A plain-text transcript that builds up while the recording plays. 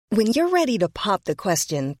When you're ready to pop the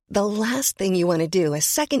question, the last thing you want to do is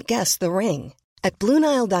second-guess the ring. At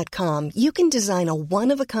BlueNile.com, you can design a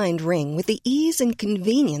one-of-a-kind ring with the ease and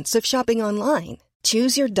convenience of shopping online.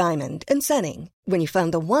 Choose your diamond and setting. When you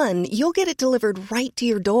find the one, you'll get it delivered right to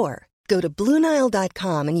your door. Go to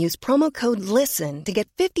BlueNile.com and use promo code LISTEN to get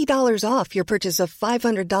 $50 off your purchase of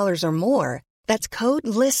 $500 or more. That's code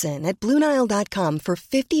LISTEN at BlueNile.com for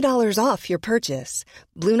 $50 off your purchase.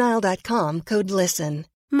 BlueNile.com, code LISTEN.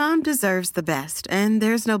 Mom deserves the best, and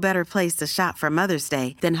there's no better place to shop for Mother's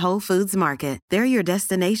Day than Whole Foods Market. They're your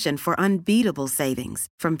destination for unbeatable savings,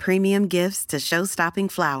 from premium gifts to show-stopping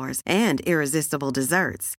flowers and irresistible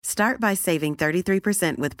desserts. Start by saving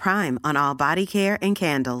 33% with Prime on all body care and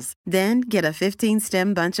candles. Then get a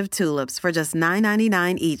 15-stem bunch of tulips for just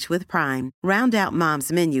 $9.99 each with Prime. Round out Mom's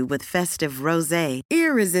menu with festive rosé,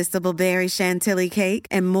 irresistible berry chantilly cake,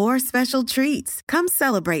 and more special treats. Come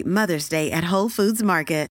celebrate Mother's Day at Whole Foods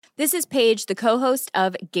Market. This is Paige, the co-host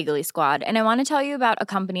of Giggly Squad, and I want to tell you about a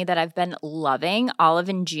company that I've been loving,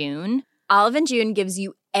 Olive & June. Olive & June gives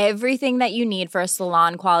you everything that you need for a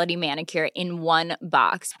salon-quality manicure in one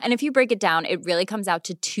box. And if you break it down, it really comes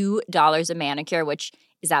out to $2 a manicure, which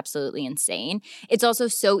is absolutely insane. It's also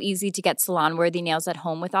so easy to get salon-worthy nails at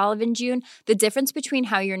home with Olive & June. The difference between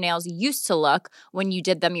how your nails used to look when you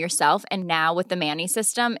did them yourself and now with the Mani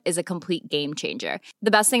system is a complete game changer.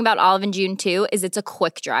 The best thing about Olive & June, too, is it's a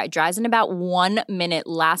quick dry. Dries in about 1 minute,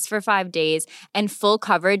 lasts for 5 days, and full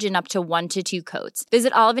coverage in up to 1 to 2 coats.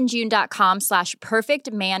 Visit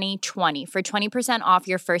oliveandjune.com/perfectmani20 for 20% off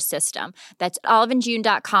your first system. That's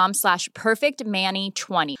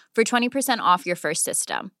oliveandjune.com/perfectmani20 for 20% off your first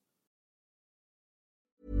system.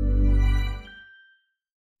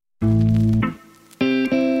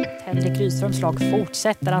 Henrik Rydströms lag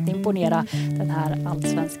fortsätter att imponera den här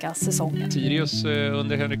allsvenska säsongen. Sirius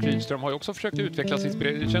under Henrik Rydström har ju också försökt utveckla sitt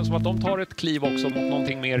spel. Det känns som att de tar ett kliv också mot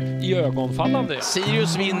någonting mer iögonfallande.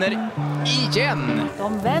 Sirius vinner igen.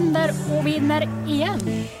 De vänder och vinner igen.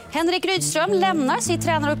 Henrik Rydström lämnar sitt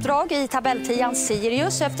tränaruppdrag i tabelltian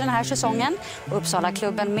Sirius efter den här säsongen.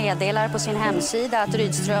 Uppsala-klubben meddelar på sin hemsida att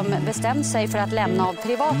Rydström bestämt sig för att lämna av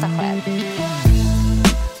privata skäl.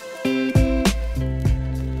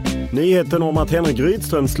 Nyheten om att Henrik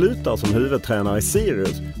Rydström slutar som huvudtränare i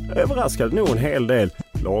Sirius överraskade nog en hel del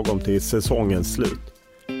lagom till säsongens slut.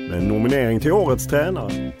 Med en nominering till årets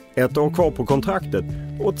tränare, 1 år kvar på kontraktet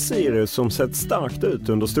och ett Sirius som sett starkt ut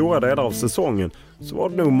under stora delar av säsongen, så var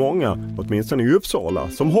det nog många, åtminstone i Uppsala,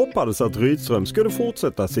 som hoppades att Rydström skulle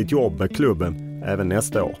fortsätta sitt jobb med klubben även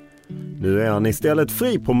nästa år. Nu är han istället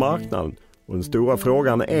fri på marknaden och den stora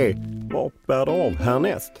frågan är, vad bär det av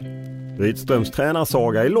härnäst? Rydströms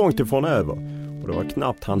tränarsaga är långt ifrån över och det var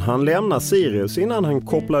knappt han hann lämna Sirius innan han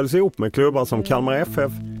kopplades ihop med klubbar som Kalmar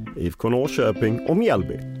FF, IFK Norrköping och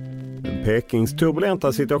Mjällby. En Pekings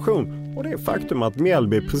turbulenta situation och det faktum att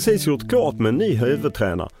Mjällby precis gjort klart med en ny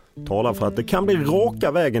huvudtränare talar för att det kan bli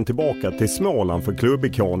raka vägen tillbaka till Småland för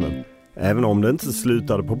klubbikonen, även om det inte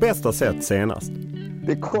slutade på bästa sätt senast.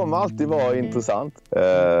 Det kommer alltid vara intressant.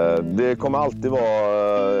 Det kommer alltid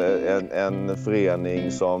vara en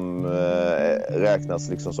förening som räknas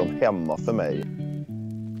liksom som hemma för mig.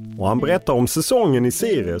 Och han berättar om säsongen i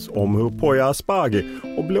Sirius, om hur Poya Asbaghi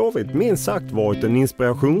och Blåvitt minst sagt varit en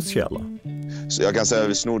inspirationskälla. Så jag kan säga att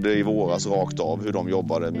vi snodde i våras rakt av hur de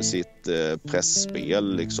jobbade med sitt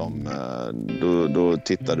pressspel. Liksom. Då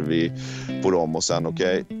tittade vi på dem och sen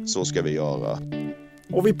okej, så ska vi göra.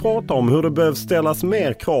 Och vi pratar om hur det behövs ställas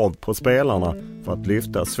mer krav på spelarna för att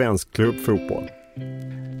lyfta svensk klubbfotboll.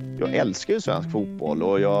 Jag älskar ju svensk fotboll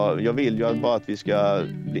och jag vill ju bara att vi ska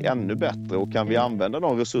bli ännu bättre. Och kan vi använda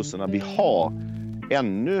de resurserna vi har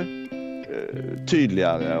ännu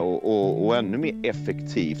tydligare och ännu mer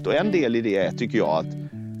effektivt. Och en del i det är, tycker jag,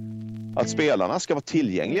 att spelarna ska vara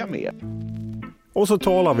tillgängliga mer. Och så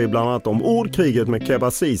talar vi bland annat om ordkriget med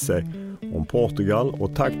Keba Ceesay, om Portugal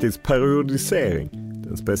och taktisk periodisering.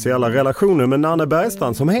 Den speciella relationen med Nanne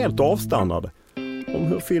Bergstrand som helt avstannade. Om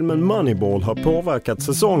hur filmen Moneyball har påverkat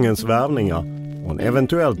säsongens värvningar och en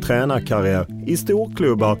eventuell tränarkarriär i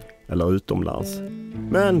storklubbar eller utomlands.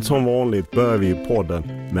 Men som vanligt börjar vi i podden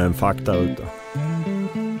med en faktaruta.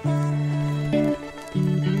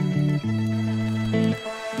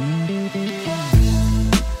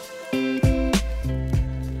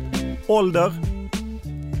 Ålder?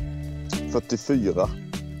 44.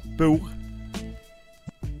 Bor?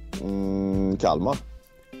 Kalmar.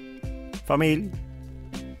 Familj?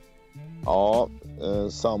 Ja,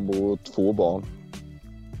 sambo, 2 barn.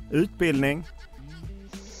 Utbildning?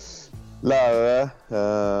 Lärare,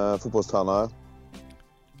 fotbollstränare.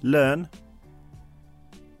 Lön?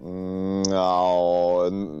 Ja,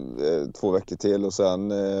 2 veckor till och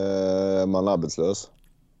sen är man arbetslös.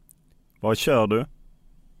 Vad kör du?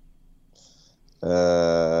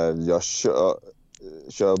 Jag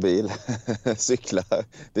kör bil, cyklar.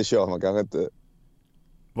 Det kör man kanske inte.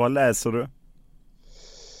 Vad läser du?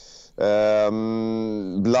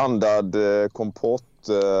 Blandad kompott,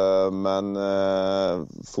 men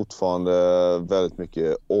fortfarande väldigt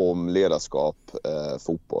mycket om ledarskap,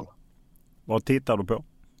 fotboll. Vad tittar du på?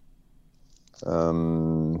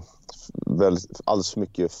 Alldeles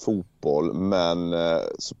mycket fotboll, men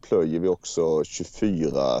så plöjer vi också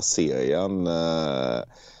 24-serien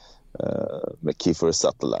med Kiefer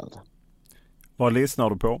Sutherland. Vad lyssnar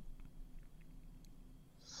du på?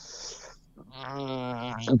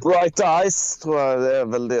 Bright Eyes tror jag det är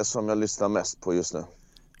väl det som jag lyssnar mest på just nu.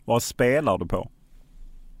 Vad spelar du på?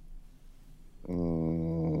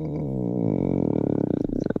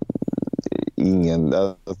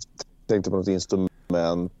 Jag tänkte på något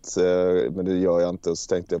instrument, men det gör jag inte. Så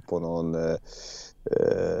tänkte jag på någon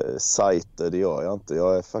sajter, det gör jag inte.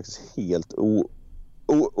 Jag är faktiskt helt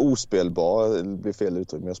ospelbar, det blir fel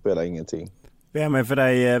uttryck, men jag spelar ingenting. Vem är för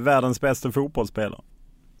dig världens bästa fotbollsspelare?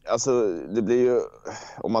 Alltså det blir ju,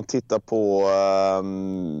 om man tittar på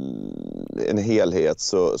en helhet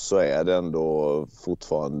så är det ändå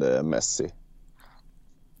fortfarande Messi.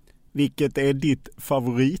 Vilket är ditt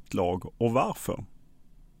favoritlag och varför?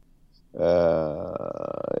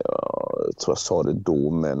 Jag tror jag sa det då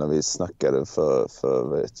med när vi snackade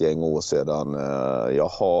för ett gäng år sedan.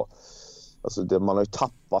 Man har ju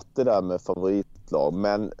tappat det där med favoritlag,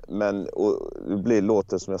 men och det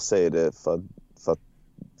låter som jag säger det för att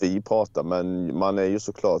vi pratar, men man är ju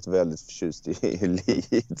såklart väldigt förtjust i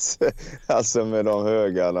Leeds. Alltså med de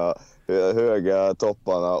höga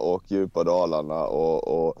topparna och djupa dalarna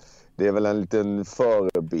och det är väl en liten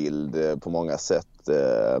förebild på många sätt,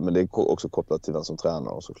 men det är också kopplat till den som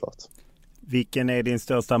tränar såklart. Vilken är din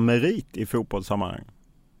största merit i fotbollssammanhang?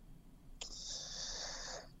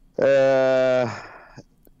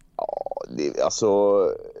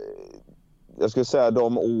 Jag skulle säga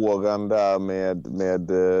de åren där med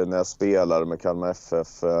när jag spelade med Kalmar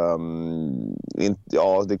FF,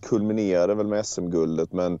 det kulminerade väl med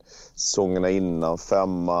SM-guldet, men säsongerna innan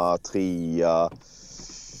 5:a, 3:a,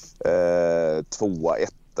 2:a,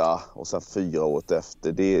 1:a och sen 4 året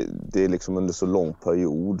efter. Det är liksom under så lång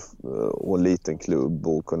period och en liten klubb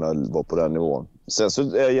och kunna vara på den nivån. Sen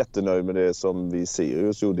så är jag jättenöjd med det som vi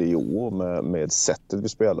Sirius gjorde i år med sättet vi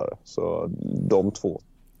spelade. Så de 2.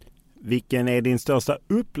 Vilken är din största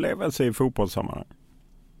upplevelse i fotbollssammanhang?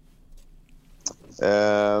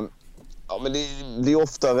 Men det är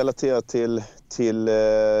ofta relaterat till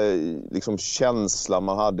liksom känslan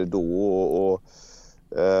man hade då och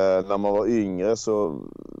när man var yngre så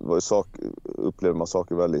upplevde man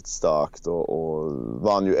saker väldigt starkt och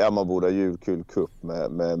vann ju Emmaboda Julkul Cup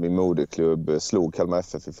med min moderklubb, slog Kalmar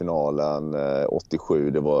FF i finalen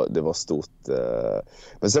 87, det var stort.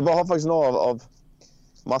 Men sen har faktiskt några av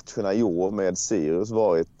matcherna i år med Sirius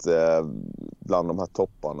varit bland de här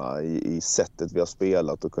topparna i sättet vi har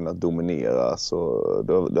spelat och kunnat dominera, så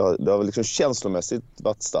det har liksom känslomässigt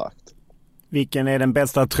varit starkt. Vilken är den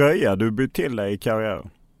bästa tröja du bytt till dig i karriären?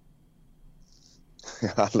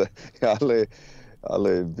 Jag har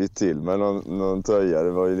aldrig bytt till med någon tröja.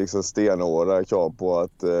 Det var ju liksom stenhårda krav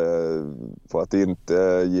på att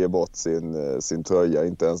inte ge bort sin tröja,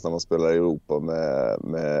 inte ens när man spelar i Europa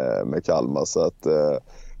med Kalmar. Så att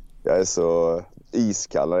jag är så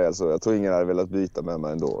iskall. Alltså. Jag tror ingen hade velat byta med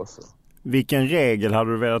mig ändå. Så. Vilken regel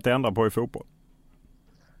hade du velat ändra på i fotboll?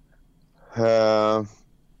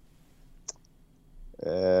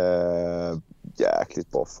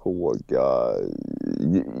 Jäkligt bra fråga.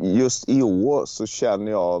 Just i år så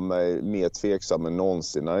känner jag mig mer tveksam än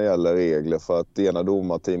någonsin när det gäller regler, för att det ena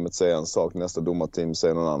domarteamet säger en sak, nästa domarteam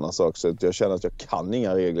säger någon annan sak, så jag känner att jag kan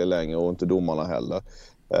inga regler längre och inte domarna heller.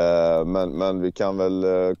 Men vi kan väl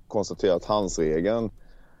konstatera att handsregeln,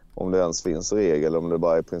 om det ens finns regel, om det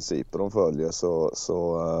bara är principer de följer,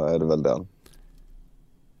 så är det väl den.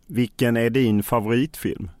 Vilken är din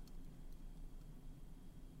favoritfilm?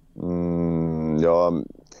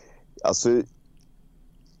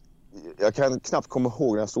 Jag kan knappt komma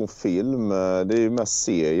ihåg när jag såg en film. Det är ju mest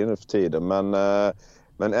serier nu för tiden.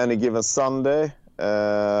 Men Any Given Sunday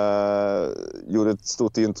gjorde ett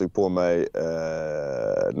stort intryck på mig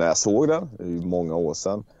när jag såg den. Det är ju många år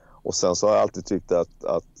sedan. Och sen så har jag alltid tyckt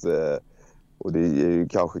att och det är ju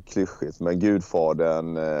kanske klyschigt, men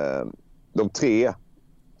Gudfadern, de 3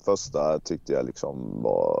 första tyckte jag liksom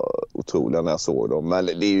var otroliga när jag såg dem. Men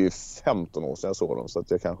det är ju 15 år sedan jag såg dem, så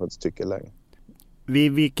att jag kanske inte tycker längre.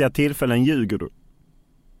 Vid vilka tillfällen ljuger du?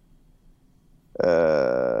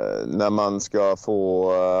 när man ska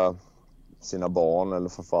få sina barn, eller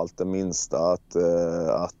framförallt den minsta,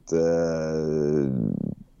 att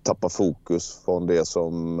tappa fokus från det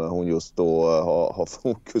som hon just då har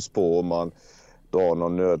fokus på. Om man drar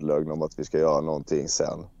någon nödlögn om att vi ska göra någonting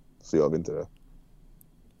sen, så gör vi inte det.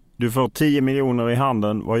 Du får 10 miljoner i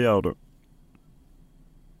handen, vad gör du?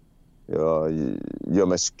 Jag gör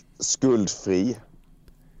mig skuldfri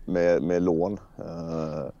med lån.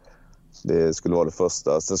 Det skulle vara det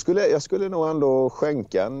första. Sen jag skulle nog ändå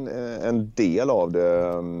skänka en del av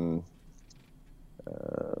det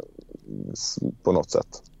på något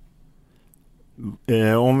sätt.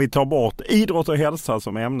 Om vi tar bort idrott och hälsa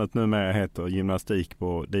som ämnet numera heter, gymnastik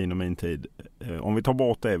på din och min tid. Om vi tar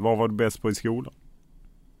bort det, vad var du bäst på i skolan?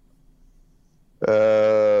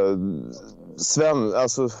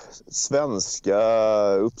 Svenska,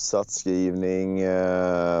 uppsatsskrivning,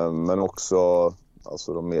 men också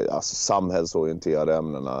de mer samhällsorienterade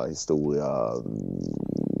ämnena, historia,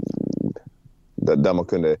 där man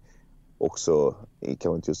kunde också,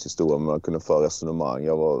 kanske inte just historia, men man kunde föra resonemang.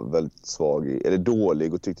 Jag var väldigt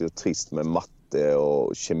dålig och tyckte det var trist med matte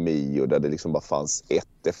och kemi, och där det liksom bara fanns ett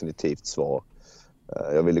definitivt svar.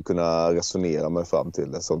 Jag ville kunna resonera mig fram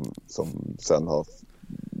till det som sen har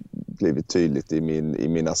blivit tydligt i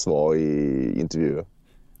mina svar i intervjuer.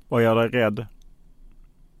 Vad gör dig rädd?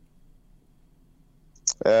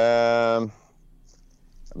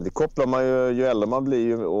 Det kopplar man ju äldre man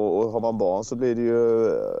blir, och har man barn så blir det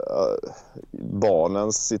ju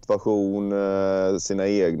barnens situation, sina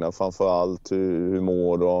egna framförallt. Hur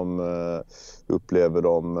mår de? Upplever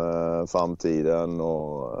de framtiden?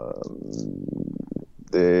 Och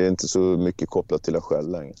det är inte så mycket kopplat till en själv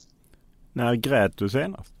längre. När grät du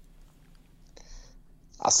senast?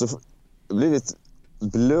 Alltså, jag har blivit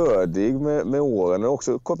blödig med åren, och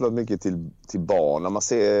också kopplat mycket till barn. När man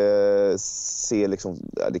ser liksom,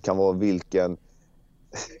 det kan vara vilken...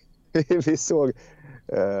 Vi såg,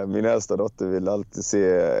 min äldsta dotter vill alltid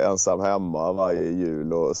se Ensam hemma varje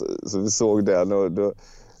jul, och så vi såg den, och då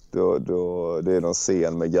det är någon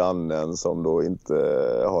scen med grannen som då inte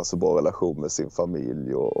har så bra relation med sin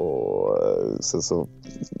familj, och sen så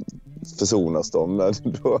försonas de, men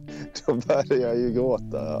då började jag ju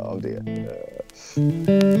gråta av det.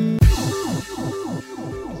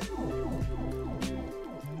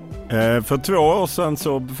 För 2 år sedan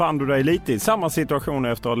så befann du dig lite i samma situation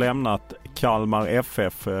efter att ha lämnat Kalmar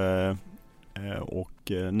FF,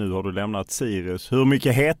 och nu har du lämnat Sirius. Hur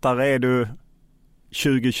mycket hetare är du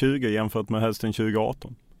 2020 jämfört med hösten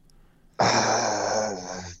 2018?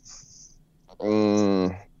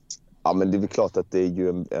 Ja, men det är väl klart att det är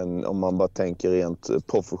ju om man bara tänker rent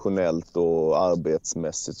professionellt och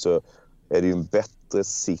arbetsmässigt, så är det ju en bättre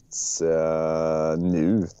sits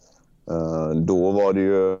nu. Då var det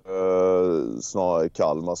ju snarare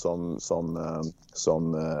Kalmar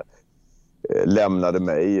som lämnade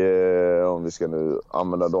mig, om vi ska nu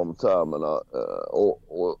använda de termerna.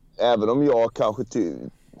 Och även om jag kanske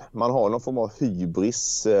man har någon form av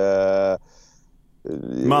hybris.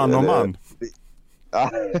 Man.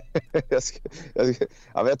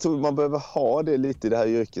 Jag tror man behöver ha det lite i det här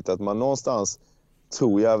yrket, att man någonstans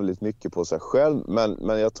tror jävligt mycket på sig själv,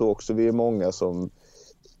 men jag tror också vi är många som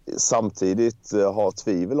samtidigt har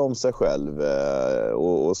tvivel om sig själv,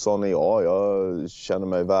 och sån är jag känner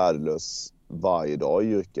mig värdelös varje dag i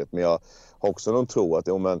yrket, men jag har också någon tro att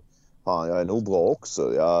fan, jag är nog bra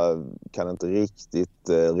också. Jag kan inte riktigt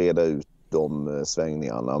reda ut de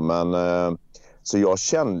svängningarna, men så jag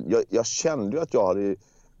kände ju att jag hade,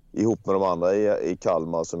 ihop med de andra i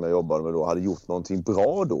Kalmar som jag jobbade med då, hade gjort någonting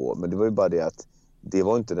bra då, men det var ju bara det att det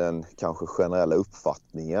var inte den kanske generella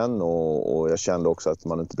uppfattningen, och jag kände också att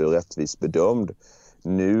man inte blev rättvist bedömd.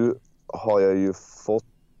 Nu har jag ju fått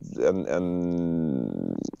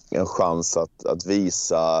en chans att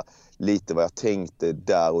visa lite vad jag tänkte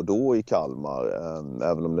där och då i Kalmar,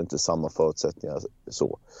 även om det inte är samma förutsättningar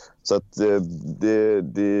så att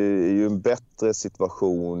det är ju en bättre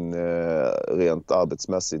situation rent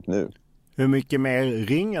arbetsmässigt nu. Hur mycket mer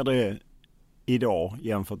ringer det idag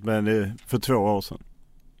jämfört med för 2 år sedan?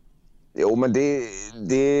 Jo, men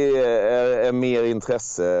det är mer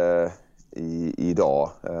intresse idag.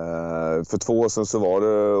 För 2 år sedan så var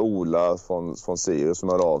det Ola från Sirius som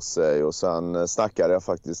hörde av sig, och sen snackade jag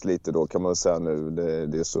faktiskt lite då, kan man säga nu,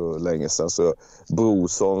 det är så länge sedan, så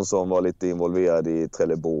Brorsson som var lite involverad i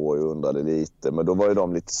Trelleborg undrade lite, men då var ju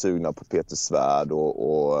de lite sugna på Peter Svärd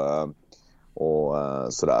och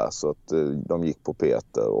sådär, så att de gick på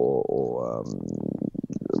Peter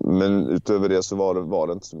men utöver det så var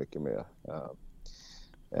det inte så mycket mer.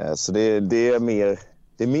 Så det är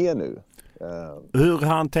mer nu. Hur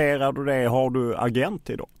hanterar du det? Har du agent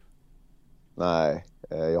idag? Nej,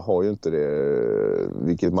 jag har ju inte det.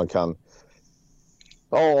 Vilket man kan...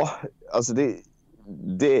 Ja, alltså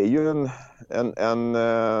det är ju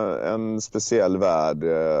en speciell värld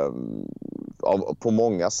på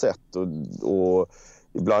många sätt. Och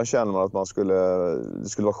ibland känner man att det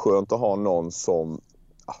skulle vara skönt att ha någon som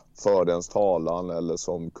för ens talan eller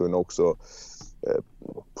som kunde också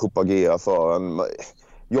propagera för en.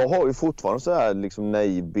 Jag har ju fortfarande så här liksom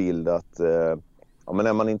naiv bild att men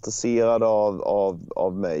är man intresserad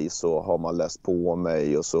av mig så har man läst på om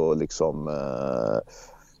mig och så liksom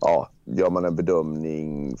gör man en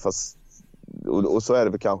bedömning. Och så är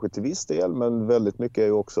det väl kanske till viss del, men väldigt mycket är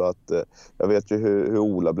ju också att jag vet ju hur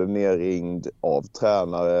Ola blev nerringd av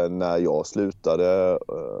tränare när jag slutade.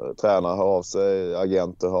 Tränare hör av sig,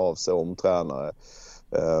 agenter hör av sig om tränare.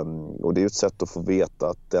 Och det är ju ett sätt att få veta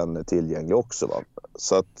att den är tillgänglig också. Va?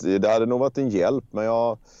 Så att det hade nog varit en hjälp, men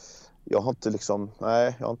jag har inte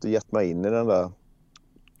jag har inte gett mig in i den där.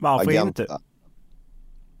 Varför agenten. inte?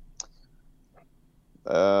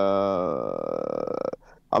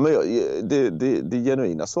 Men det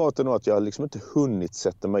genuina svaret är nog att jag liksom inte hunnit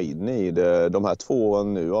sätta mig in i det. De här 2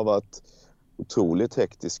 åren nu har varit otroligt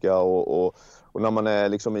hektiska och när man är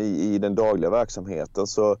liksom i den dagliga verksamheten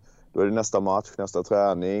så då är det nästa match, nästa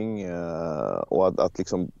träning och att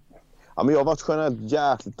liksom men jag har varit generellt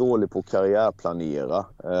jäkligt dålig på att karriärplanera.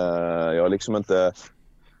 Jag har liksom inte...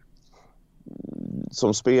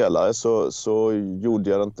 Som spelare så gjorde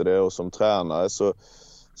jag inte det, och som tränare så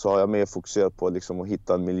har jag mer fokuserat på liksom att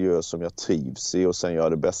hitta en miljö som jag trivs i och sen göra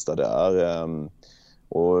det bästa där.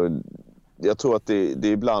 Och jag tror att det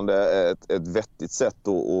ibland är ett vettigt sätt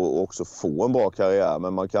att också få en bra karriär,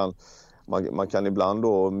 men man kan ibland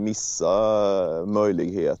då missa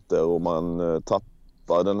möjligheter och man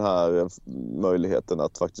tappar den här möjligheten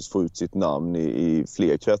att faktiskt få ut sitt namn i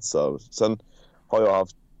fler kretsar. Sen har jag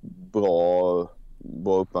haft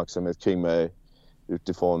bra uppmärksamhet kring mig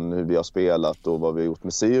utifrån hur vi har spelat och vad vi har gjort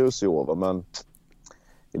med Sirius i år. Men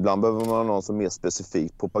ibland behöver man ha någon som mer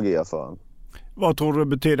specifikt propagerar för en. Vad tror du det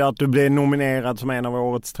betyder att du blev nominerad som en av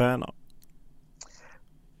årets tränare?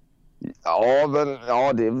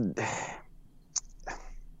 Det är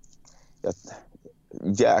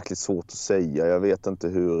jäkligt svårt att säga. Jag vet inte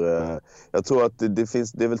hur... Jag tror att det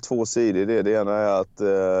är väl 2 sidor i det. Det ena är att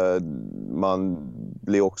man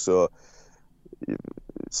blir också...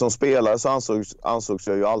 Som spelare så ansågs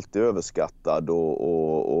jag ju alltid överskattad och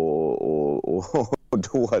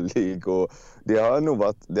dålig. Och det har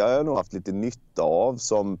jag nog haft lite nytta av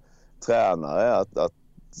som tränare. Att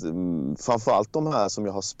framförallt de här som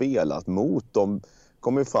jag har spelat mot, de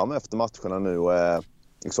kommer ju fram efter matcherna nu och är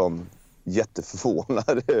liksom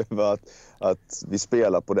jätteförvånade över att vi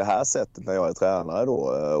spelar på det här sättet när jag är tränare då.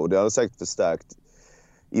 Och det har säkert förstärkt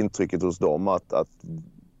intrycket hos dem att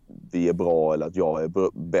vi är bra eller att jag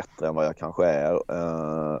är bättre än vad jag kanske är.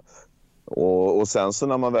 Och sen så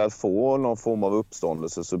när man väl får någon form av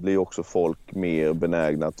uppståndelse så blir också folk mer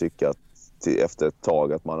benägna att tycka att efter ett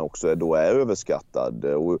tag att man också är överskattad.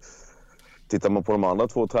 Och tittar man på de andra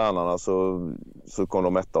 2 tränarna så kom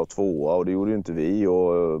de 1 och 2 och det gjorde ju inte vi.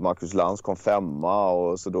 Och Marcus Lantz kom 5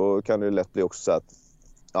 och så då kan det ju lätt bli också så att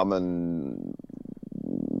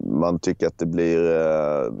man tycker att det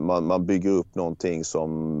blir... Man bygger upp någonting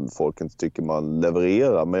som folk inte tycker man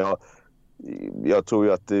levererar. Men jag tror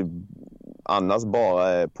ju att det annars bara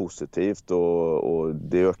är positivt och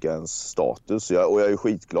det ökar ens status. Och jag är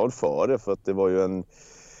skitglad för det, för att det var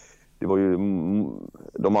ju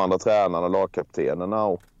de andra tränarna, lagkaptenerna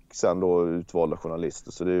och sen då utvalda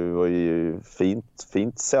journalister. Så det var ju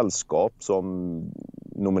fint sällskap som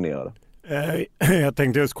nominerade. Jag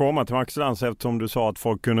tänkte just komma till Max Lantz eftersom du sa att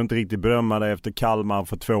folk kunde inte riktigt berömma dig efter Kalmar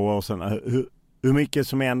för 2 år sedan. Hur mycket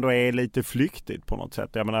som ändå är lite flyktigt på något sätt.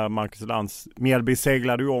 Jag menar, Max Lantz, Mjällby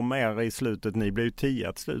seglade ju om er i slutet. Ni blev ju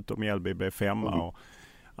 10 till slut och Mjällby blev 5. Och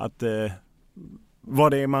att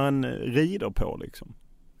vad det är man rider på liksom.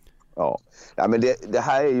 Ja men det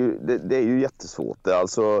här är ju jättesvårt.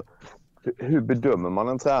 Alltså, hur bedömer man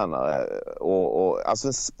en tränare? Och alltså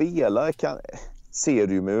en spelare ser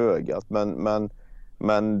du ju med ögat,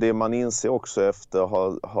 men det man inser också efter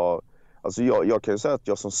har alltså jag kan ju säga att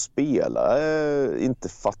jag som spelare inte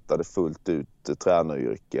fattade fullt ut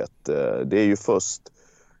tränaryrket. Det är ju först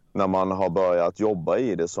när man har börjat jobba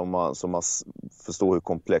i det som man förstår hur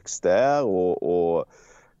komplext det är och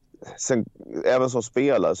sen, även som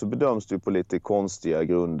spelare så bedöms du på lite konstiga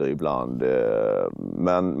grunder ibland.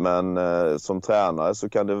 Men som tränare så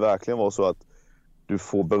kan det verkligen vara så att du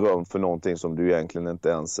får beröm för någonting som du egentligen inte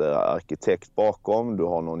ens är arkitekt bakom. Du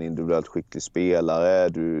har någon individuellt skicklig spelare.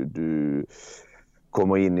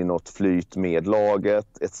 kommer in i något flyt med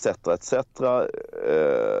laget, etc.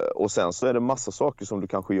 Och sen så är det massa saker som du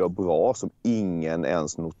kanske gör bra som ingen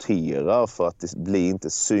ens noterar för att det blir inte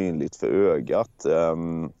synligt för ögat.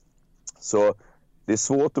 Så det är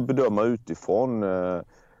svårt att bedöma utifrån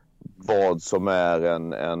vad som är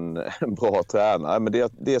en bra tränare. Men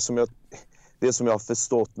det som jag har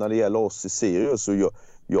förstått när det gäller oss i Sirius, så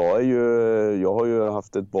jag har ju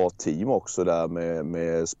haft ett bra team också där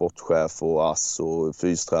med sportchef och ass och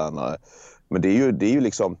fystränare. Men det är ju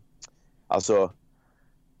liksom, alltså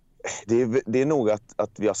det är nog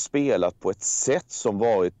att vi har spelat på ett sätt som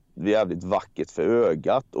varit jävligt vackert för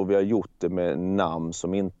ögat, och vi har gjort det med namn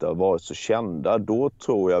som inte har varit så kända. Då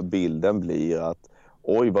tror jag bilden blir att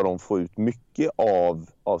oj, vad de får ut mycket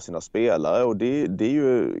av sina spelare, och det är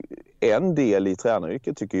ju en del i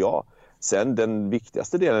tränaryrket, tycker jag. Sen den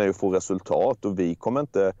viktigaste delen är att få resultat, och vi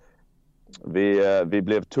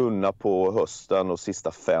blev tunna på hösten och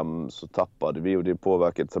sista 5 så tappade vi, och det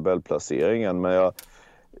påverkade tabellplaceringen. Men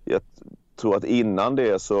jag tror att innan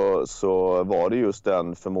det så var det just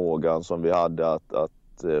den förmågan som vi hade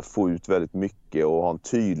att få ut väldigt mycket och ha en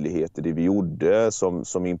tydlighet i det vi gjorde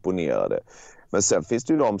som imponerade. Men sen finns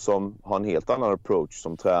det ju de som har en helt annan approach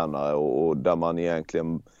som tränare, och där man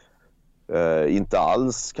egentligen inte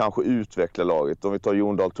alls kanske utvecklar laget. Om vi tar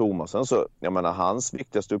Jon Dahl Tomasson, så jag menar, hans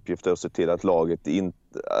viktigaste uppgift är att se till att laget inte...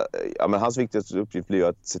 hans viktigaste uppgift blir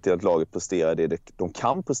att se till att laget presterar det de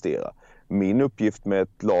kan prestera. Min uppgift med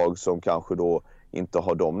ett lag som kanske då inte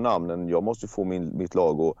har de namnen, jag måste få mitt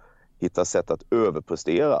lag att hitta sätt att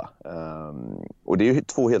överprestera. Och det är ju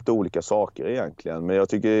 2 helt olika saker egentligen. Men jag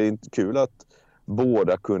tycker det är kul att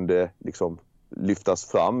båda kunde liksom lyftas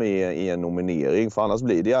fram i en nominering, för annars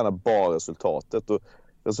blir det gärna bara resultatet, och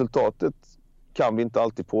resultatet kan vi inte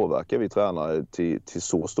alltid påverka, vi tränare, till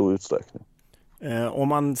så stor utsträckning. Om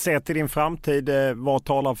man ser till din framtid, vad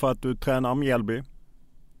talar för att du tränar Mjällby?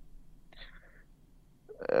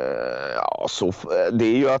 Så det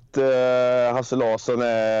är ju att Hasse Larsson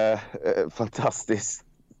är fantastiskt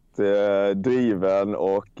driven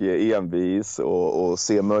och envis och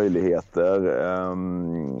ser möjligheter,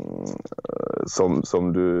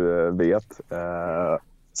 som du vet.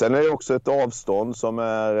 Sen är det också ett avstånd som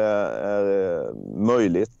är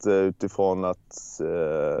möjligt utifrån att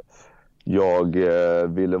jag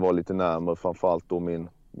ville vara lite närmare, framförallt då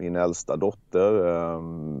min äldsta dotter.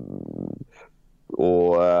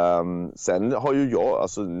 Och sen har ju jag,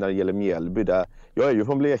 alltså när det gäller Mjällby, där jag är ju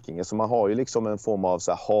från Blekinge, så man har ju liksom en form av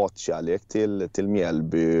så här hatkärlek till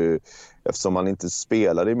Mjällby. Eftersom man inte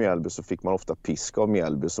spelade i Mjällby så fick man ofta pisk av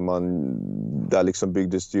Mjällby, så där liksom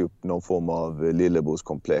byggdes det upp någon form av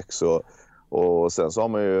lillebrorskomplex, och sen så har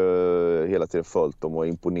man ju hela tiden följt dem och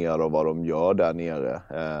imponerad av vad de gör där nere.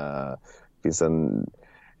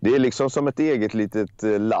 Det är liksom som ett eget litet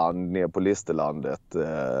land ner på Listerlandet,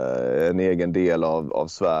 en egen del av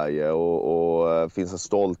Sverige, och finns en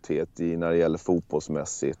stolthet i när det gäller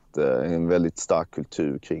fotbollsmässigt, en väldigt stark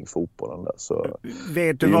kultur kring fotbollen där. Så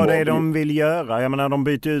vet du vad det är de vill göra? Jag menar, de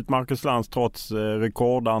byter ut Marcus Lantz trots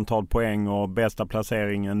rekordantal poäng och bästa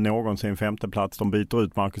placeringen någonsin, 5:e plats. De byter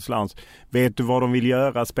ut Marcus Lantz. Vet du vad de vill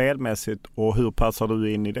göra spelmässigt, och hur passar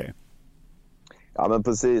du in i det? Ja, men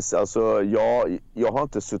precis. Alltså, jag har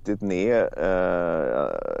inte suttit ner.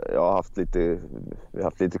 Jag har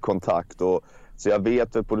haft lite kontakt, så jag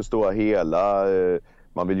vet väl på det stora hela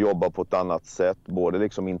man vill jobba på ett annat sätt, både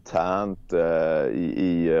liksom internt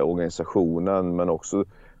i organisationen, men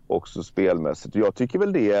också spelmässigt. Jag tycker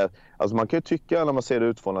väl det, alltså man kan ju tycka när man ser det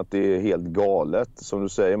utifrån att det är helt galet. Som du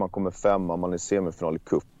säger, man kommer 5, man är semifinal i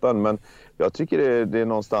kuppen, men jag tycker det är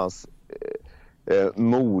någonstans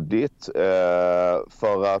modigt,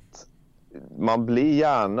 för att man blir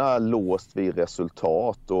gärna låst vid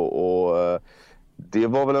resultat, och det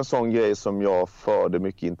var väl en sån grej som jag förde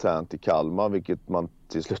mycket internt i Kalmar, vilket man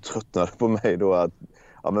till slut tröttnade på mig då, att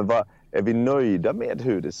är vi nöjda med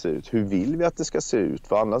hur det ser ut? Hur vill vi att det ska se ut?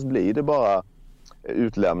 För annars blir det bara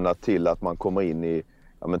utlämnat till att man kommer in i,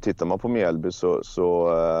 tittar man på Mjällby så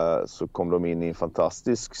kom de in i en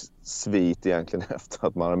fantastisk svit egentligen efter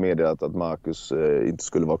att man har meddelat att Marcus inte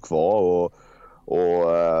skulle vara kvar,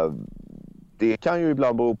 och det kan ju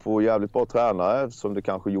ibland bero på jävligt bra tränare, som det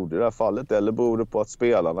kanske gjorde i det här fallet, eller beror det på att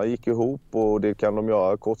spelarna gick ihop, och det kan de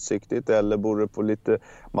göra kortsiktigt, eller beror det på lite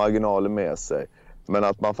marginaler med sig. Men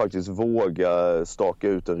att man faktiskt vågar staka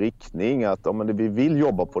ut en riktning, att vi vill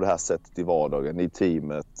jobba på det här sättet i vardagen, i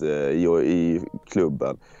teamet, i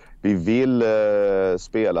klubben. Vi vill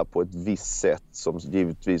spela på ett visst sätt som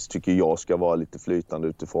givetvis tycker jag ska vara lite flytande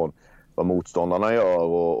utifrån vad motståndarna gör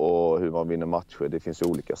och hur man vinner matcher. Det finns ju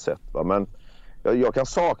olika sätt. Va? Men jag kan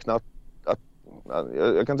sakna att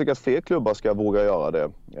jag kan tycka att fler klubbar ska våga göra det.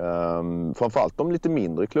 Framförallt de lite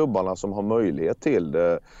mindre klubbarna som har möjlighet till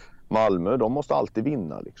det. Malmö, de måste alltid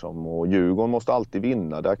vinna liksom, och Djurgården måste alltid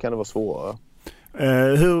vinna. Där kan det vara svårare.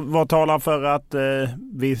 Vad talar för att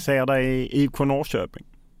vi ser dig i IFK Norrköping?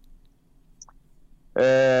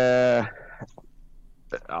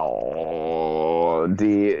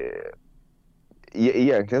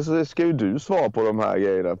 Egentligen så ska ju du svara på de här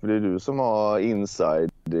grejerna, för det är du som har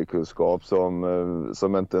inside-kunskap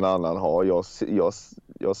som inte en annan har. Jag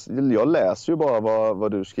läser ju bara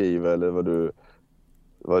vad du skriver eller vad du...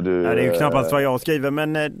 Ja, det är ju knappast vad jag skriver,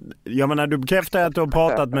 men jag menar, du bekräftar att du har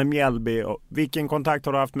pratat med Mjällby. Vilken kontakt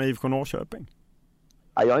har du haft med IFK Norrköping?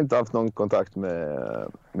 Jag har inte haft någon kontakt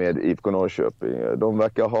med IFK Norrköping. De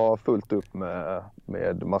verkar ha fullt upp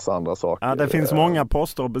med massa andra saker. Ja, det finns många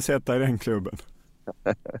poster att besätta i den klubben.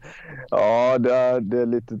 Ja, det är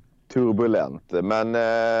lite turbulent. Men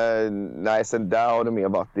nej, sen där har det mer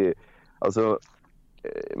varit alltså,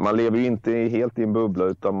 man lever ju inte helt i en bubbla,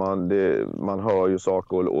 utan man hör ju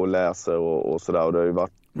saker och läser och sådär. Och det har ju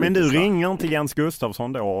varit. Men du ringer inte Jens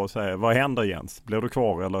Gustafsson då och säger, vad händer Jens? Blir du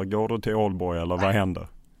kvar eller går du till Ålborg eller vad händer?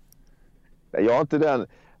 Jag har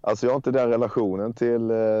inte den relationen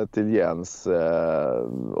till Jens.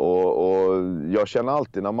 Och jag känner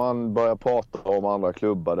alltid när man börjar prata om andra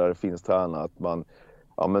klubbar där det finns tränare att man,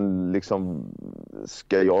 ja men liksom,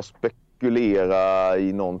 ska jag spekulera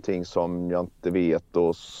i någonting som jag inte vet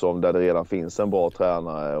och som där det redan finns en bra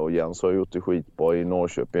tränare, och Jens har gjort det skitbra i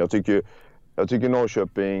Norrköping. Jag tycker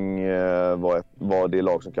Norrköping var det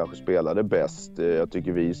lag som kanske spelade bäst. Jag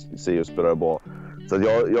tycker vi Sirius spelade bra. Så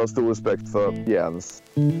jag har stor respekt för Jens.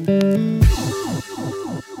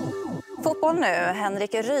 Fotboll nu.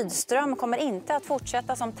 Henrik Rydström kommer inte att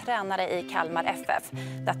fortsätta som tränare i Kalmar FF.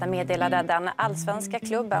 Detta meddelade den allsvenska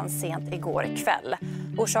klubben sent igår kväll.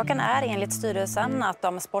 Orsaken är enligt styrelsen att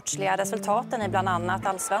de sportsliga resultaten i bland annat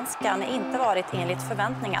allsvenskan inte varit enligt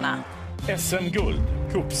förväntningarna. SM-guld,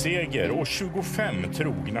 cupseger och 25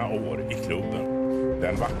 trogna år i klubben.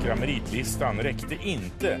 Den vackra meritlistan räckte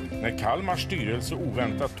inte när Kalmars styrelse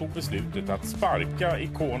oväntat tog beslutet att sparka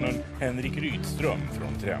ikonen Henrik Rydström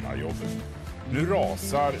från tränarjobbet. Nu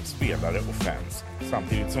rasar spelare och fans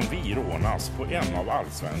samtidigt som vi rånas på en av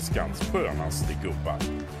allsvenskans skönaste gubbar.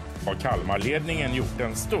 Har Kalmarledningen gjort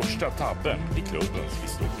den största tabben i klubbens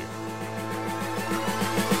historia.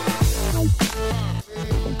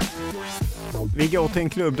 Vi går till en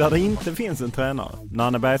klubb där det inte finns en tränare.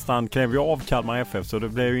 Nanne Bergstrand klev ju av Kalmar FF, så det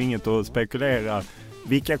blev ju inget att spekulera.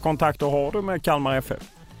 Vilka kontakter har du med Kalmar FF?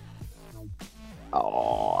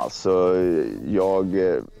 Ja, alltså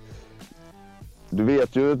du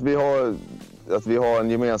vet ju att vi har en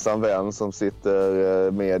gemensam vän som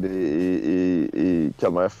sitter med i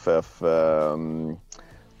Kalmar FF.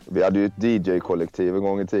 Vi hade ju ett DJ-kollektiv en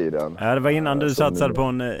gång i tiden. Ja, det var innan du satsade på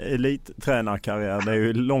en elittränarkarriär. Det är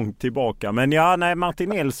ju långt tillbaka. Men ja, nej, Martin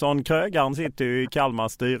Nilsson, krögaren, sitter ju i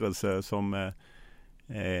Kalmars styrelse som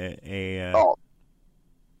är... Ja.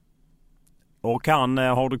 Och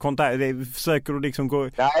har du kontakt? Försöker du liksom gå...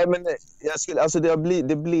 Nej, men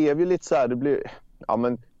det blev ju lite så här. Ja,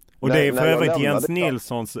 men... Och det är för övrigt Jens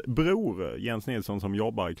Nilssons bror, Jens Nilsson, som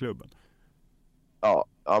jobbar i klubben.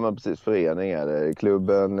 Ja, men precis. Förening är det.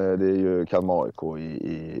 Klubben, det är ju Kalmar AIK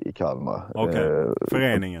i Kalmar. Okej,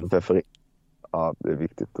 föreningen. Ja, det är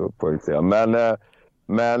viktigt att poängtera.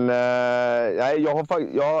 Men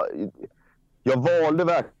jag valde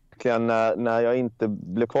verkligen när jag inte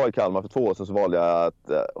blev kvar i Kalmar för 2 år sedan, så valde jag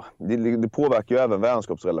att det påverkar ju även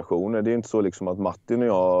vänskapsrelationer. Det är inte så liksom att Martin och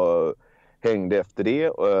jag hängde efter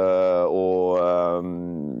det.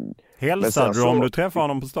 Hälsade du om du träffade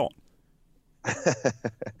honom på stan?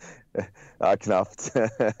 Ja, knappt. Ja,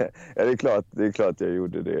 det är klart jag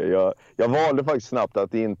gjorde det. Jag valde faktiskt snabbt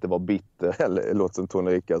att det inte var bitter, eller låt som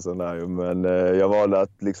Tony Rickardsson där, men jag valde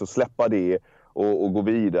att liksom släppa det och gå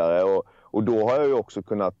vidare, och då har jag ju också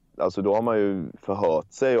kunnat, alltså då har man ju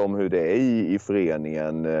förhört sig om hur det är i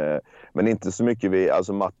föreningen, men inte så mycket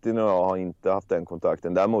alltså Martin och jag har inte haft den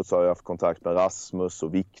kontakten. Däremot så har jag haft kontakt med Rasmus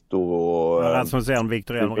och Viktor och...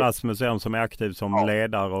 Rasmus Elm som är aktiv som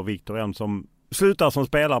ledare, och Viktor Elm som slutar som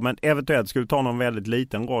spelare men eventuellt skulle ta någon väldigt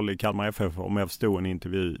liten roll i Kalmar FF, om jag förstod en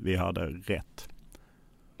intervju vi hade rätt.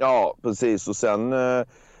 Ja, precis. Och sen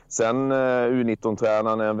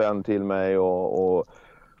U19-tränaren är en vän till mig, och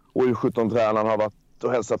U17-tränaren har varit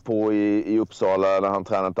och hälsat på i Uppsala när han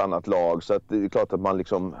tränat ett annat lag, så att det är klart att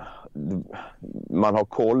man har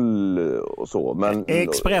koll och så. Men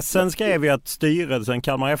Expressen skrev ju att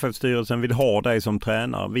Kalmar FF-styrelsen vill ha dig som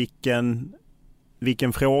tränare.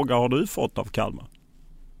 Vilken fråga har du fått av Kalmar?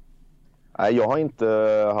 Nej, jag har inte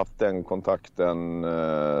haft den kontakten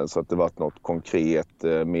så att det varit något konkret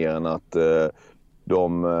mer än att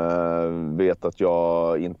de vet att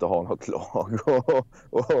jag inte har något lag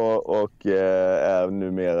och är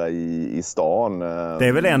numera i stan. Det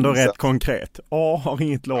är väl ändå rätt konkret. Har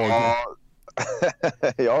inget lag.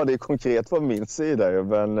 Ja, det är konkret från min sida.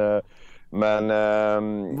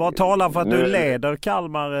 Men vad talar för att du leder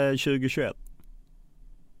Kalmar 2021?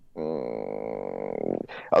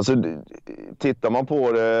 Alltså tittar man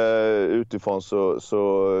på det utifrån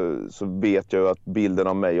så vet jag att bilden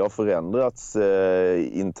av mig har förändrats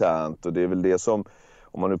internt, och det är väl det som,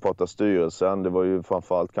 om man nu pratar styrelsen, det var ju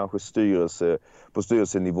framförallt kanske på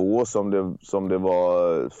styrelsenivå som det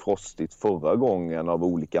var frostigt förra gången av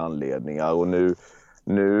olika anledningar, och nu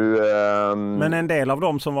Men en del av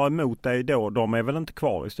dem som var emot dig då, de är väl inte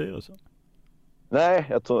kvar i styrelsen? Nej,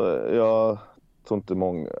 jag tror inte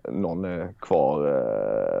någon är kvar.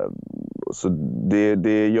 Så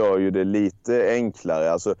det gör ju det lite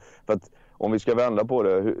enklare. Alltså, för att om vi ska vända på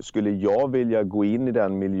det, skulle jag vilja gå in i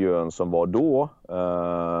den miljön som var då?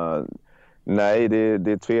 Nej,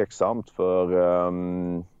 det är tveksamt, för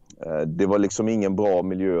det var liksom ingen bra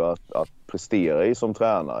miljö att prestera i som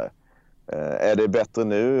tränare. Är det bättre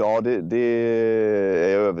nu? Ja, det är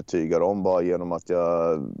jag övertygad om, bara genom att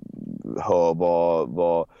jag hör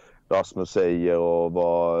vad Rasmus säger och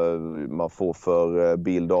vad man får för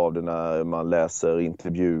bild av det när man läser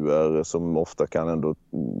intervjuer som ofta kan ändå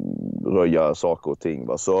röja saker och ting.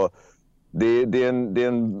 Va? Så det är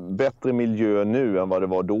en bättre miljö nu än vad det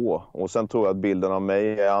var då. Och sen tror jag att bilden av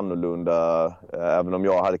mig är annorlunda, även om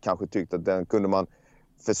jag hade kanske tyckt att den kunde man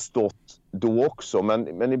förstått då också.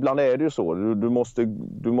 Men ibland är det ju så.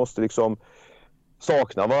 Du måste liksom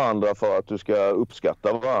sakna varandra för att du ska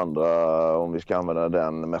uppskatta varandra, om vi ska använda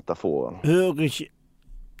den metaforen. Hur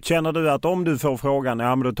känner du att om du får frågan,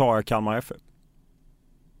 ja men då tar jag Kalmar FF?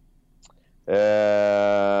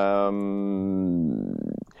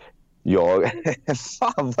 Ja,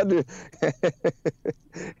 fan vad du...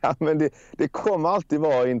 ja, men det kommer alltid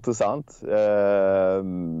vara intressant.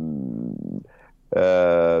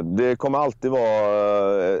 Det kommer alltid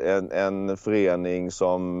vara en förening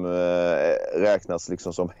som räknas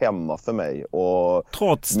liksom som hemma för mig. Och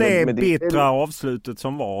trots det bittra avslutet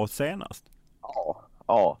som var senast?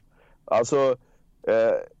 Ja. Alltså...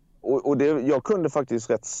 Och det, jag kunde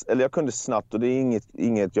faktiskt jag kunde snabbt, och det är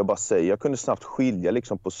inget jag bara säger, jag kunde snabbt skilja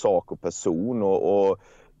liksom på sak och person, och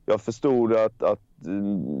jag förstod att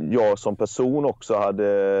jag som person också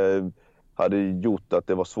hade gjort att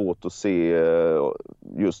det var svårt att se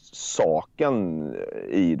just saken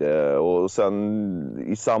i det, och sen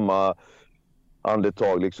i samma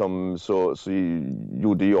andetag liksom så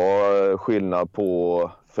gjorde jag skillnad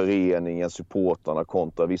på föreningen, supportarna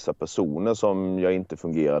kontra vissa personer som jag inte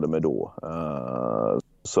fungerade med då.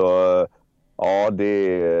 Så ja,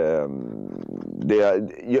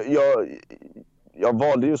 jag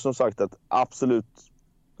valde ju som sagt att absolut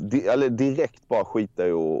direkt bara skita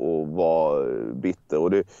i och vara bitter,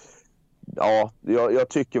 och det, ja, jag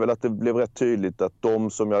tycker väl att det blev rätt tydligt att de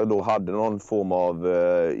som jag då hade någon form av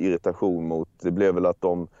irritation mot, det blev väl att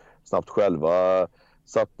de snabbt själva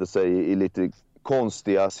satte sig i lite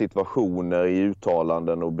konstiga situationer i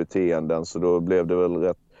uttalanden och beteenden, så då blev det väl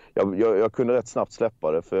rätt, jag kunde rätt snabbt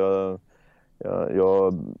släppa det, för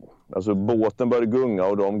alltså båten började gunga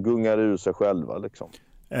och de gungade ur sig själva liksom.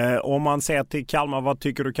 Om man ser till Kalmar, vad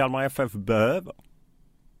tycker du Kalmar FF behöver?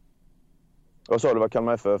 Vad sa du, vad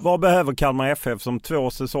Kalmar FF? Vad behöver Kalmar FF som 2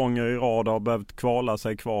 säsonger i rad har behövt kvala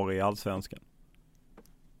sig kvar i Allsvenskan?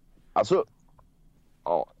 Alltså,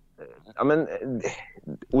 ja men,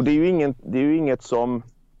 och det är ju inget som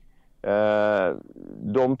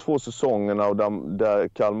de 2 säsongerna och där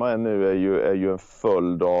Kalmar är nu är ju en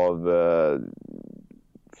följd av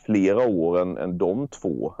flera år än de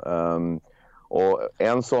 2. Och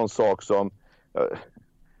en sån sak som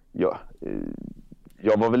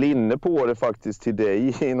jag var väl inne på det faktiskt till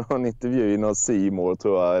dig i någon intervju i någon C More,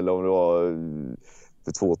 tror jag, eller om det var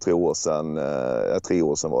för 2-3 år sedan, 3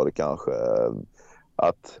 år sedan var det kanske,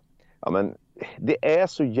 att ja, men det är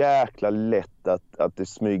så jäkla lätt att det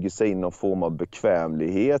smyger sig in någon form av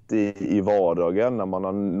bekvämlighet i vardagen när man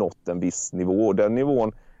har nått en viss nivå. Den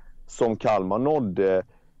nivån som Kalmar nådde,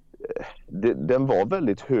 den var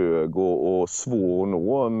väldigt hög och svår att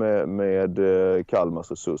nå med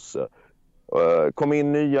Kalmars resurser. Kom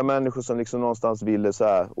in nya människor som liksom någonstans ville så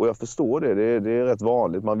här, och jag förstår det är rätt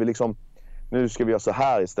vanligt. Man vill liksom, nu ska vi göra så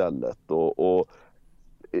här istället, och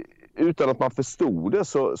utan att man förstod det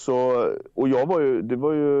så och jag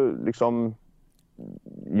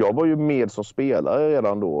var ju med som spelare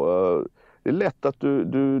redan då. det är lätt att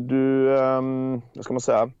vad ska man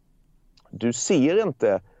säga, du ser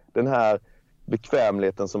inte den här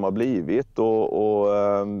bekvämligheten som har blivit och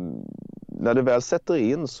när det väl sätter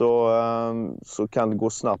in så kan det gå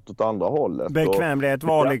snabbt åt andra hållet. Bekvämlighet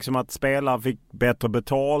var liksom att spelare fick bättre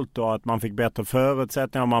betalt och att man fick bättre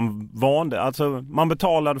förutsättningar. Man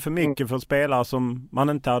betalade för mycket för spelare som man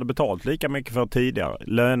inte hade betalt lika mycket för tidigare.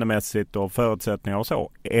 Lönemässigt och förutsättningar och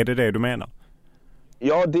så. Är det du menar?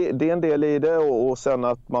 Ja, det är en del i det och sen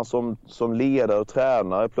att man som ledare och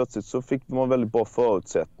tränare plötsligt så fick man väldigt bra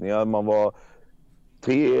förutsättningar. Man var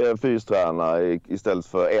 3 fystränare istället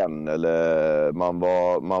för 1 eller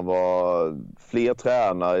man var fler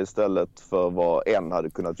tränare istället för vad en hade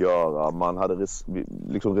kunnat göra. Man hade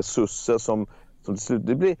liksom resurser som till slut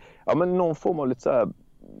det blir någon form av lite så här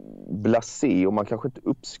blasé och man kanske inte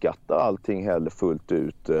uppskattar allting heller fullt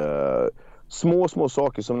ut. Små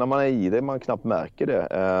saker som när man är i det man knappt märker det.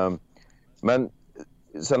 Men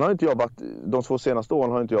sen har inte jag varit, de 2 senaste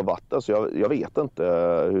åren har inte jag varit där så jag vet inte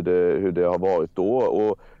hur det har varit då.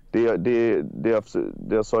 Och det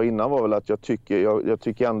jag sa innan var väl att jag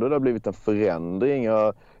tycker ändå det har blivit en förändring.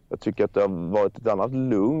 Jag tycker att det har varit ett annat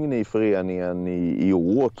lugn i föreningen i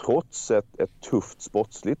år trots ett tufft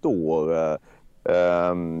sportsligt år.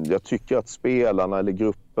 Jag tycker att spelarna eller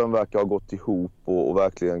gruppen verkar ha gått ihop och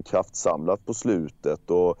verkligen kraftsamlat på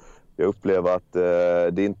slutet och jag upplever att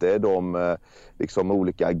det inte är de liksom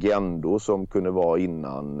olika agendor som kunde vara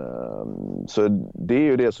innan. Så det är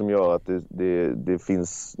ju det som gör att det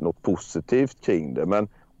finns något positivt kring det. Men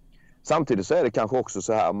samtidigt så är det kanske också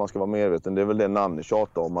så här, om man ska vara medveten, det är väl det Nanne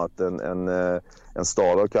tjatar om att en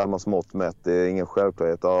stad av Kalmars mått mätt är ingen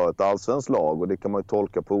självklarhet av ett allsvenskt lag och det kan man ju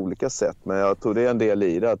tolka på olika sätt. Men jag tror det är en del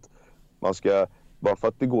i det att man ska, bara för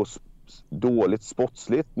att det går dåligt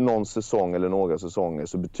sportsligt någon säsong eller några säsonger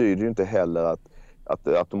så betyder det inte heller att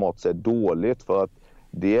det automatiskt är dåligt för att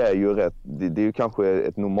det är ju kanske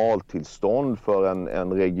ett normaltillstånd för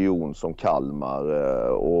en region som Kalmar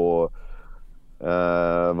och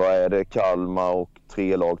vad är det, Kalmar och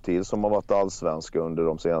 3 lag till som har varit allsvenska under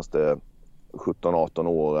de senaste 17-18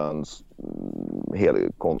 åren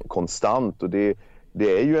helt konstant och det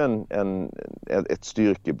är ju ett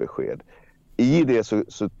styrkebesked. I det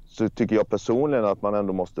så tycker jag personligen att man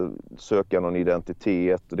ändå måste söka någon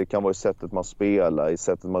identitet och det kan vara i sättet man spelar, i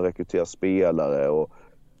sättet man rekryterar spelare och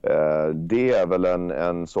det är väl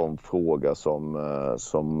en sån fråga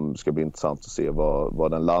som ska bli intressant att se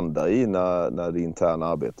vad den landar i när det interna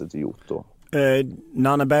arbetet är gjort då.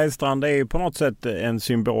 Nanne Bergstrand är ju på något sätt en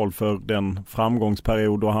symbol för den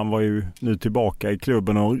framgångsperiod och han var ju nu tillbaka i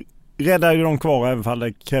klubben och räddade ju dem kvar även om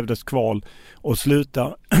det krävdes kval och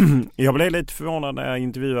sluta. Jag blev lite förvånad när jag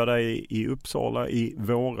intervjuade dig i Uppsala i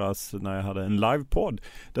våras när jag hade en livepodd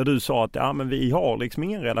där du sa att men vi har liksom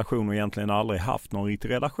ingen relation och egentligen aldrig haft någon riktig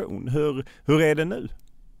relation. Hur är det nu?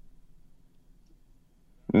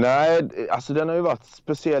 Nej, alltså den har ju varit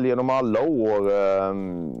speciell genom alla år.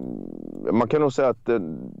 Man kan nog säga att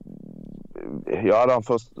jag hade han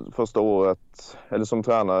första året, eller som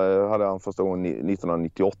tränare hade han första året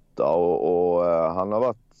 1998 och han har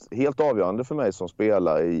varit helt avgörande för mig som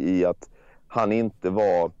spelare i att han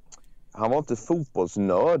var inte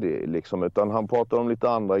fotbollsnördig liksom, utan han pratade om lite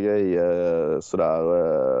andra grejer sådär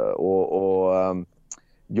och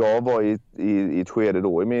jag var i ett skede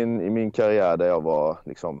då i min karriär där jag var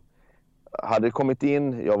liksom hade kommit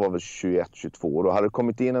in, jag var väl 21-22 då, hade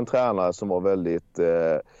kommit in en tränare som var väldigt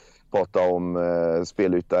prata om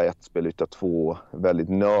spelyta 1, spelyta 2, väldigt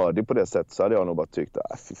nördig på det sättet så hade jag nog bara tyckt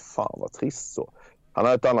fy fan vad trist så. Han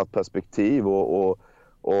har ett annat perspektiv och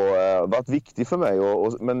varit viktig för mig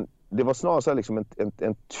men det var snarare så här liksom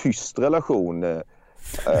en tyst relation.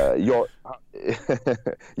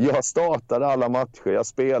 Jag startade alla matcher, jag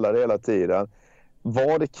spelade hela tiden.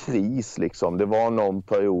 Var det kris liksom, det var någon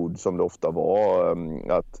period som det ofta var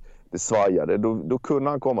att det svajade, då kunde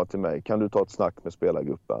han komma till mig. Kan du ta ett snack med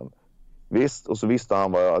spelargruppen? Visst, och så visste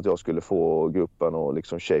han att jag skulle få gruppen att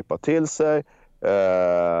liksom shapea till sig.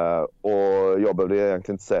 Och jag behövde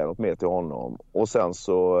egentligen inte säga något mer till honom. Och sen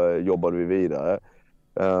så jobbade vi vidare.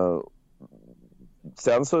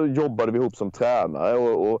 Sen så jobbade vi ihop som tränare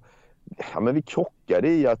och men vi krockade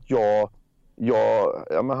i att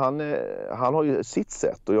han har ju sitt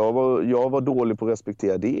sätt och jag var dålig på att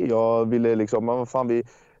respektera det. Jag ville liksom,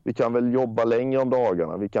 vi kan väl jobba längre om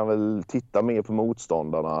dagarna. Vi kan väl titta mer på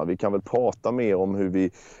motståndarna. Vi kan väl prata mer om hur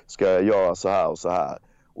vi ska göra så här och så här.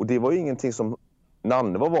 Och det var ju ingenting som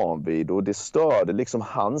Nanne var van vid och det störde liksom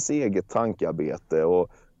hans eget tankearbete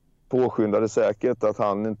och påskyndade säkert att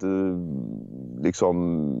han inte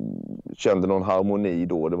liksom kände någon harmoni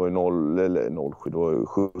då. Det var ju 07, det var ju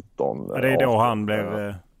 17. Ja, det är då han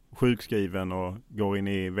blev sjukskriven och går in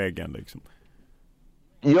i väggen liksom.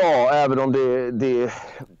 Ja, även om det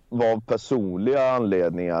var personliga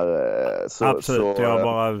anledningar. Absolut, jag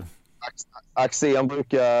bara... Axén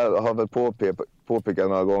har väl påpekat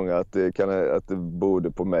några gånger att det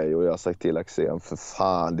borde på mig, och jag har sagt till Axén, för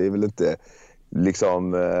fan, det är väl inte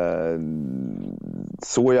liksom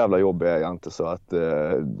så jävla jobbig är jag inte, så att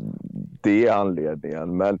det är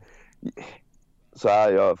anledningen. Men så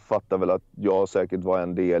här, jag fattar väl att jag säkert var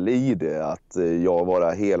en del i det, att jag var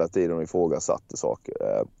där hela tiden och ifrågasatte saker.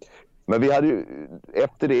 Men vi hade ju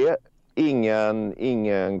efter det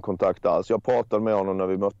ingen kontakt alls. Jag pratade med honom när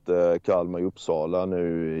vi mötte Kalmar i Uppsala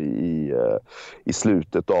nu i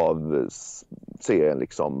slutet av serien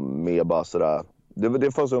liksom, med bara sådär. Det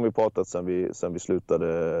var första gången vi pratat sen vi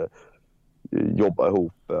slutade jobba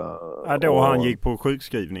ihop. Ja, då han gick på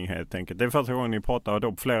sjukskrivning helt enkelt. Det är första gången ni pratade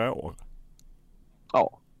då på flera år.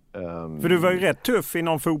 Ja. För du var ju rätt tuff i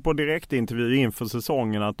någon Fotboll Direkt-intervju inför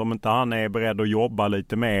säsongen, att om inte han är beredd att jobba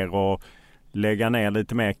lite mer och lägga ner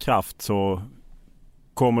lite mer kraft, så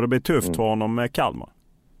kommer det bli tufft för honom med Kalmar.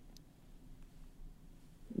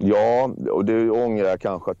 Ja, och det ångrar jag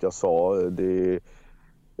kanske att jag sa.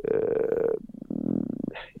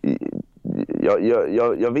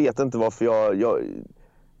 Jag vet inte varför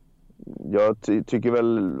jag tycker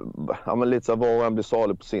väl lite så var och en blir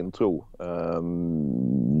salig på sin tro.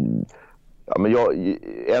 Men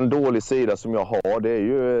en dålig sida som jag har, det är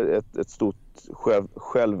ju ett stort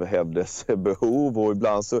självhävdelsebehov, och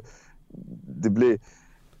ibland så det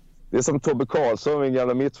är som Tobbe Karlsson, min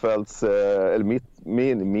gamla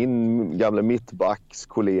min gamla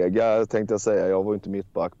mittbackskollega tänkte jag säga. Jag var inte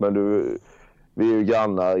mittback, men vi är ju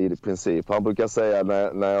grannar i princip. Han brukar säga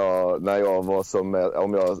när jag var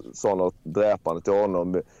om jag sa något dräpande till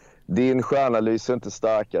honom: din stjärna lyser inte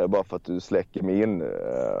starkare bara för att du släcker min.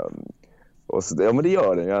 Och så, ja, men det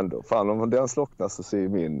gör den ju ändå. Fan, om den slocknar så ser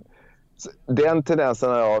min... Den tendensen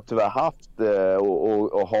har jag tyvärr haft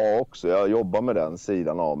och har också. Jag jobbar med den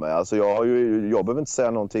sidan av mig. Alltså jag behöver inte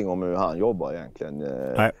säga någonting om hur han jobbar egentligen.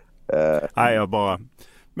 Nej, jag bara...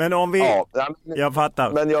 Men om vi... Ja, jag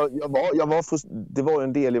fattar. Men det var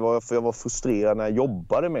en del i varför jag var frustrerad när jag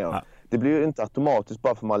jobbade med honom. Ja. Det blir ju inte automatiskt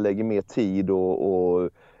bara för man lägger mer tid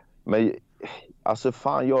men alltså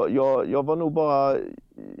fan, jag var nog bara...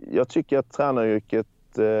 Jag tycker att tränaryrket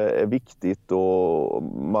är viktigt, och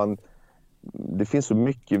det finns så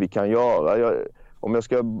mycket vi kan göra. Om jag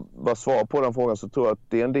ska bara svara på den frågan, så tror jag att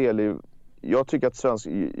det är en del i... Jag tycker att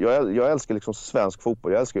jag älskar liksom svensk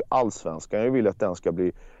fotboll. Jag älskar ju allsvenskan. Jag vill att den ska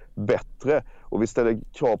bli bättre. Och vi ställer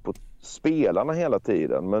krav på spelarna hela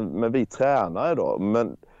tiden. Men vi tränar idag.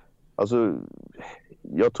 Men alltså,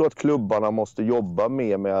 jag tror att klubbarna måste jobba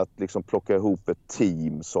mer med att liksom plocka ihop ett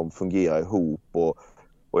team som fungerar ihop.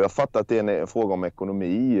 Och jag fattar att det är en fråga om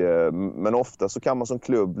ekonomi. Men ofta så kan man som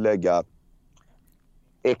klubb lägga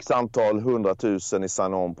x antal 100 000 i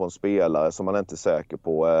sign-on på en spelare som man inte är säker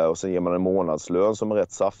på, och sen ger man en månadslön som är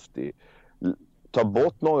rätt saftig. Ta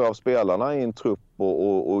bort några av spelarna i en trupp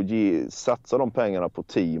och satsa de pengarna på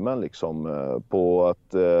teamen liksom, på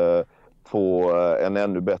att få en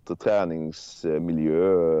ännu bättre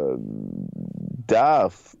träningsmiljö.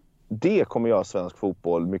 Det kommer göra svensk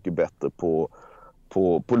fotboll mycket bättre på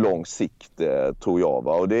lång sikt, tror jag.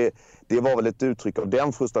 Va? Och det var väl ett uttryck av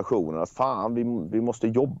den frustrationen, att fan, vi måste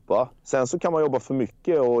jobba. Sen så kan man jobba för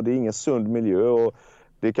mycket och det är ingen sund miljö, och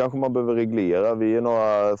det kanske man behöver reglera. Vi är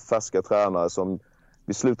några färska tränare som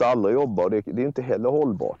vi slutar aldrig jobba, och det är inte heller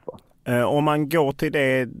hållbart. Va? Om man går till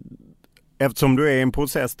det, eftersom du är i en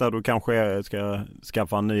process där du kanske ska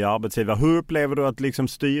skaffa en ny arbetsgivare, hur upplever du att liksom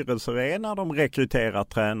styrelser är när de rekryterar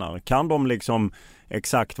tränare? Kan de liksom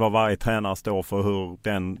exakt vad varje tränare står för, hur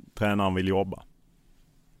den tränaren vill jobba?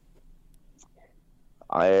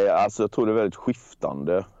 Nej, alltså jag tror det är väldigt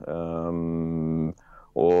skiftande.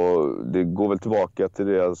 Och det går väl tillbaka till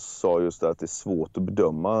det jag sa just, att det är svårt att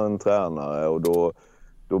bedöma en tränare, och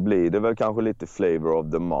då blir det väl kanske lite flavor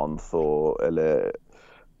of the month, eller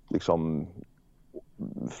liksom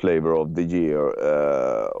flavor of the year.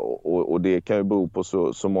 Och det kan ju bero på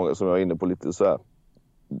så många, som jag är inne på, lite så här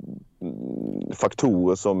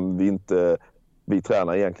faktorer som vi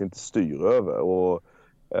tränare egentligen inte styr över. Och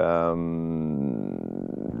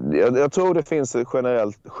jag tror det finns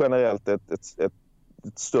generellt ett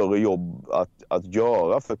större jobb att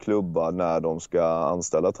göra för klubbar när de ska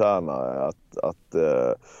anställa tränare, att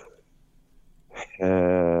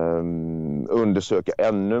undersöka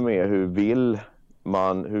ännu mer hur vill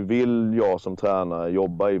hur vill jag som tränare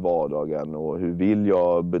jobba i vardagen och hur vill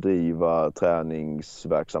jag bedriva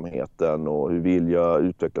träningsverksamheten och hur vill jag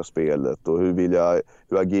utveckla spelet och hur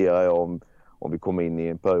agerar jag om vi kommer in i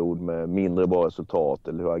en period med mindre bra resultat,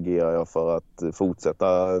 eller hur agerar jag för att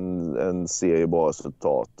fortsätta en serie bra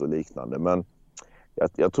resultat och liknande. Men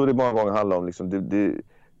jag tror det många gånger handlar om liksom,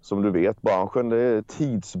 som du vet, branschen, det är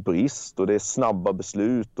tidsbrist och det är snabba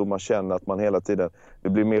beslut och man känner att man hela tiden, det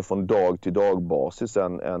blir mer från dag till dag basis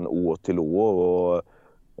än år till år, och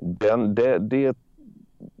det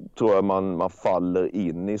tror jag man faller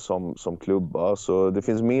in i som klubbar, så det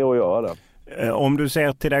finns mer att göra där. Om du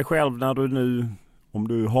ser till dig själv om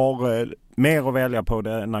du har mer att välja på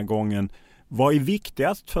den här gången, vad är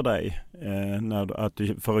viktigast för dig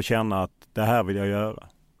för att känna att det här vill jag göra?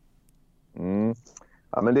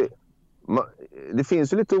 Ja, men det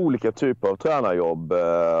finns ju lite olika typer av tränarjobb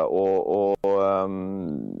och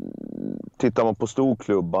tittar man på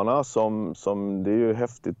storklubbarna som det är ju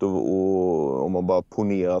häftigt och om man bara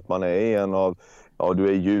ponerar att man är en av, du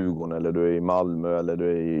är i Djurgården eller du är i Malmö eller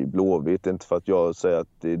du är i Blåvitt, inte för att jag säger att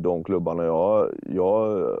det är de klubbarna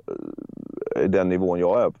jag den nivån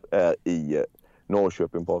jag är i,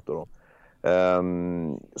 Norrköping pratar om.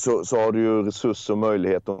 Så har du ju resurser och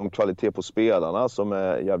möjligheter och kvalitet på spelarna som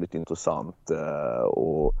är jävligt intressant.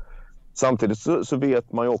 Och samtidigt så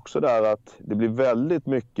vet man ju också där att det blir väldigt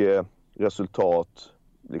mycket resultat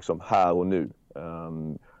liksom här och nu.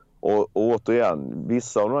 Och återigen,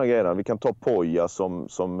 vissa av de här grejerna, vi kan ta Poja som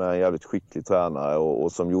är en jävligt skicklig tränare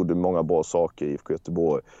och som gjorde många bra saker i IFK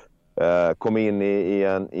Göteborg. Kom in i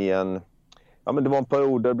en ja, men det var en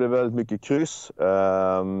period där det blev väldigt mycket kryss.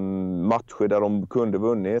 Matcher där de kunde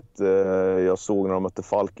vunnit. Jag såg när de mötte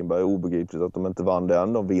Falkenberg, obegripligt att de inte vann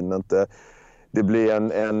den. De vinner inte. Det blir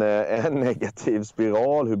en negativ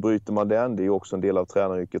spiral. Hur bryter man den? Det är också en del av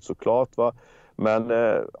tränaryrket såklart. Va? Men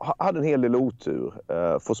hade en hel del otur.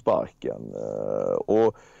 Får sparken.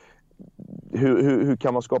 Och hur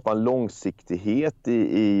kan man skapa en långsiktighet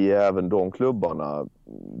i även de klubbarna?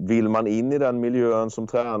 Vill man in i den miljön som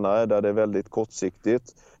tränare där det är väldigt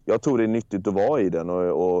kortsiktigt? Jag tror det är nyttigt att vara i den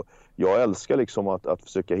och jag älskar liksom att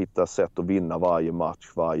försöka hitta sätt att vinna varje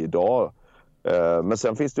match varje dag. Men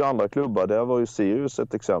sen finns det ju andra klubbar. Där var ju Sirius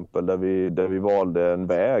ett exempel där vi valde en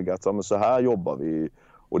väg att så här jobbar vi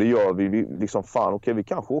och det gör vi liksom okej, vi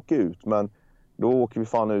kanske åker ut, men då åker vi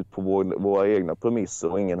fan ut på våra egna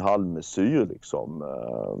premisser och ingen halvmesyr liksom.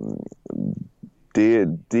 Det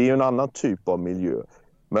är ju en annan typ av miljö.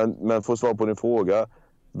 Men för att svara på din fråga,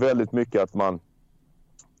 väldigt mycket att man...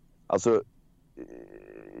 Alltså,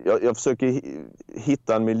 jag försöker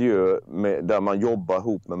hitta en miljö där man jobbar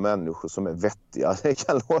ihop med människor som är vettiga. Det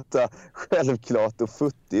kan låta självklart och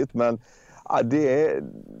futtigt, men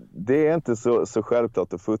det är inte så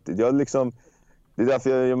självklart och futtigt. Det är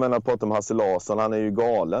därför jag pratar om Hasse Larsson, han är ju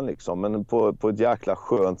galen liksom, men på ett jäkla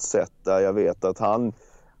skönt sätt där jag vet att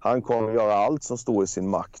han kommer göra allt som står i sin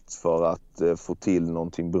makt för att få till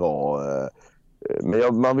någonting bra. Men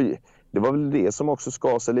det var väl det som också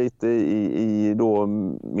skar sig lite i då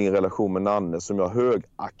min relation med Nanne, som jag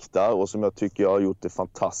högaktar och som jag tycker jag har gjort det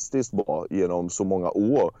fantastiskt bra genom så många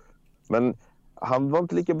år. Men han var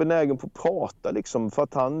inte lika benägen på att prata liksom, för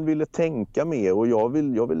att han ville tänka mer, och jag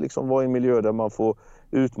vill liksom vara i en miljö där man får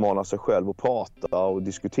utmana sig själv och prata och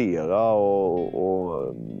diskutera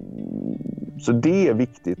och så det är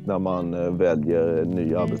viktigt när man väljer en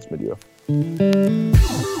ny arbetsmiljö.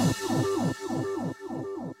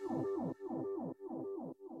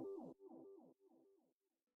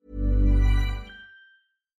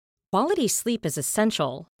 Quality sleep is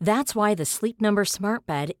essential. That's why the Sleep Number Smart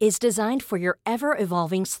Bed is designed for your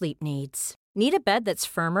ever-evolving sleep needs. Need a bed that's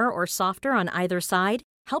firmer or softer on either side?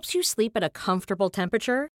 Helps you sleep at a comfortable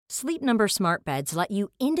temperature? Sleep Number Smart Beds let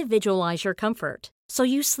you individualize your comfort, so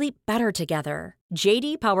you sleep better together.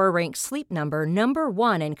 JD Power ranks Sleep Number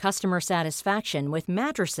 #1 in customer satisfaction with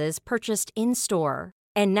mattresses purchased in-store.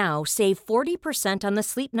 And now save 40% on the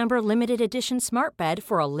Sleep Number Limited Edition Smart Bed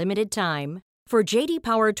for a limited time. For JD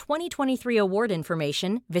Power 2023 award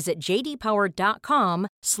information, visit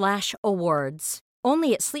jdpower.com/awards.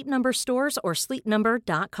 Only at Sleep Number stores or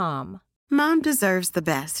sleepnumber.com. Mom deserves the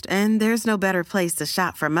best, and there's no better place to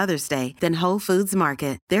shop for Mother's Day than Whole Foods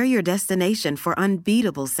Market. They're your destination for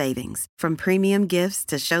unbeatable savings, from premium gifts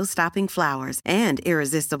to show-stopping flowers and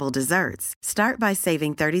irresistible desserts. Start by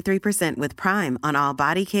saving 33% with Prime on all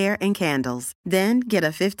body care and candles. Then get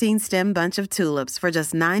a 15-stem bunch of tulips for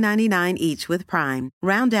just $9.99 each with Prime.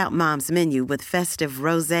 Round out Mom's menu with festive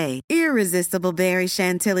rosé, irresistible berry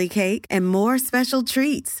chantilly cake, and more special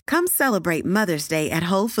treats. Come celebrate Mother's Day at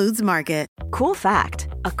Whole Foods Market. it. Cool fact,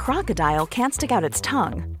 a crocodile can't stick out its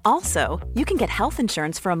tongue. Also, you can get health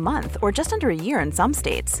insurance for a month or just under a year in some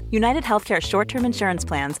states. United Healthcare short-term insurance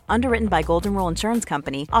plans, underwritten by Golden Rule Insurance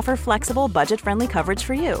Company, offer flexible, budget-friendly coverage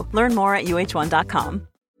for you. Learn more at uh1.com.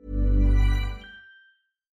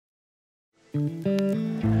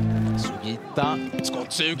 Sugita,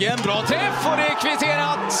 skottsugen, bra träff och det är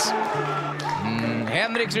kvitterat.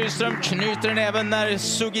 Henrik Rydström knyter den även när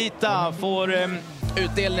Sugita får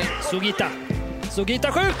utdelning.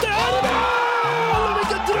 Sugita skjuter!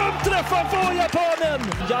 Vilken drömträff han får, japanen!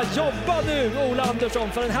 Jag jobbar nu, Ola Andersson,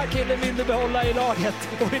 för den här killen vill du behålla i laget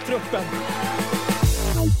och i truppen.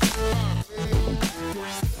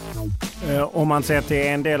 Om man ser till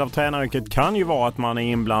en del av tränaryrket kan ju vara att man är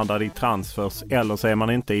inblandad i transfers, eller så är man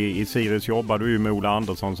inte. I Sirius jobbar du ju med Ola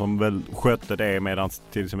Andersson som väl skötte det, medan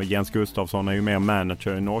till exempel Jens Gustafsson är ju mer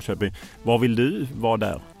manager i Norrköping. Vad vill du vara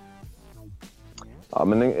där? Ja,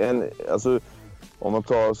 men alltså, om man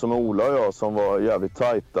tar som Ola och jag som var jävligt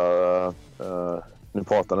tajta, nu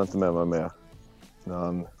pratar han inte med mig mer när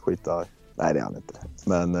han skitar. Nej, det är han inte.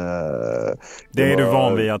 Men det är du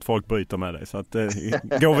van vid att folk bryter med dig, så att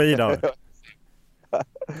gå vidare.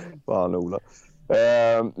 Fan, Ola.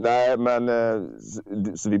 Nej, men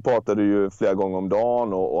så vi pratade ju flera gånger om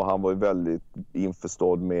dagen och han var ju väldigt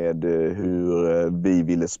införstådd med hur vi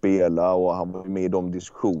ville spela och han var med i de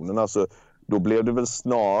diskussionerna. Så då blev det väl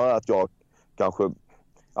snarare att jag kanske,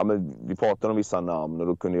 ja, men vi pratade om vissa namn och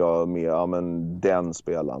då kunde jag mer, ja men den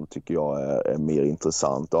spelaren tycker jag är mer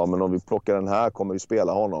intressant. Ja, men om vi plockar den här, kommer vi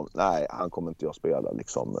spela honom? Nej, han kommer inte jag spela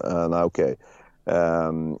liksom. Nej, okej.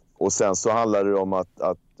 Och sen så handlar det om att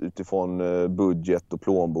utifrån budget och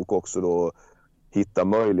plånbok också då hitta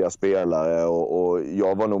möjliga spelare och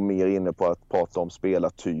jag var nog mer inne på att prata om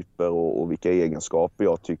spelartyper och vilka egenskaper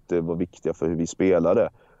jag tyckte var viktiga för hur vi spelade.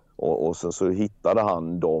 Och sen så hittade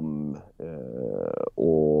han dem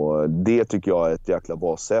och det tycker jag är ett jäkla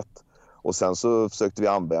bra sätt. Och sen så försökte vi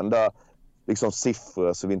använda liksom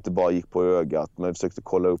siffror så vi inte bara gick på ögat, men vi försökte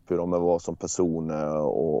kolla upp hur de var som personer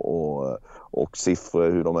och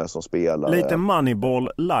siffror hur de är som spelare. Lite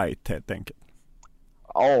Moneyball light helt enkelt.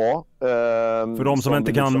 Ja. För de som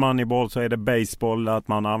inte kan Moneyball så är det baseball, att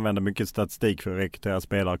man använder mycket statistik för att rekrytera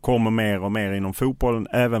spelare. Kommer mer och mer inom fotbollen,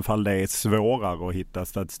 även fall det är svårare att hitta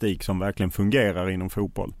statistik som verkligen fungerar inom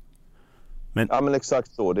fotboll. Men... Ja, men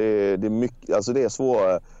exakt så. Det är mycket, alltså det är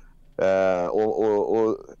svårare.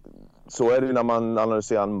 Och så är det ju när man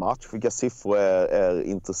analyserar en match. Vilka siffror är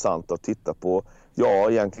intressanta att titta på?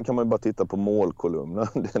 Ja, egentligen kan man ju bara titta på målkolumnen.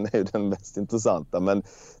 Den är ju den mest intressanta. Men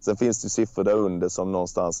sen finns det siffror där under som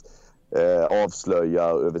någonstans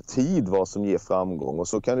avslöjar över tid vad som ger framgång. Och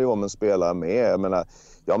så kan det ju vara med en spelare med. Jag menar,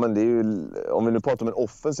 ja, men det är ju, om vi nu pratar om en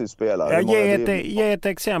offensiv spelare. Ge ett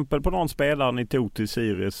exempel på någon spelare ni tog till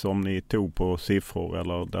Sirius som ni tog på siffror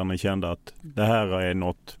eller där ni kände att det här är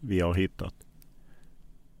något vi har hittat.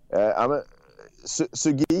 Ja, men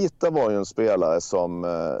Sugita var ju en spelare som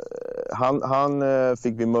han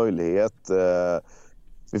fick vi möjlighet.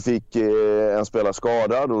 Vi fick en spelare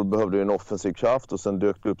skadad och då behövde vi en offensiv kraft och sen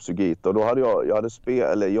dök det upp Sugita. Och då hade jag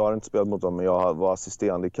hade inte spelat mot honom, men jag var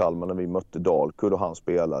assisterande i Kalmar när vi mötte Dalkurd och han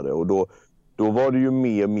spelade. Och då var det ju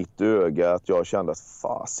mer mitt öga att jag kände att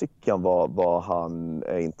fasiken vad han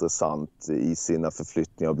är intressant i sina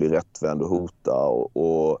förflyttningar och blir rättvänd och hota.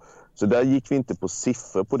 Så där gick vi inte på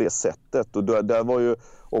siffror på det sättet. Och där var ju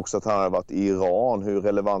också att han hade varit i Iran. Hur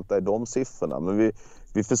relevanta är de siffrorna? Men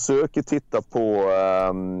vi försöker titta på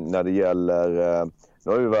när det gäller...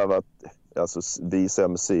 Nu har vi värvat, alltså vi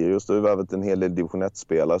med Sirius, då har vi värvat en hel del division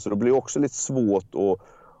 1-spelare. Så det blir också lite svårt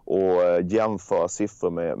att jämföra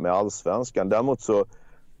siffror med allsvenskan. Däremot så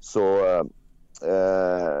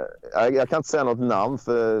jag kan inte säga något namn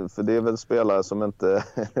för det är väl spelare som inte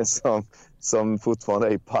som fortfarande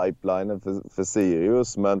är i pipelinen för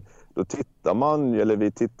Sirius, men då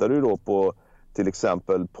vi tittade ju då på till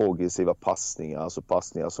exempel progressiva passningar, alltså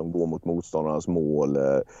passningar som går mot motståndarnas mål.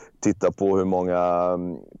 Titta på hur många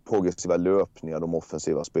progressiva löpningar de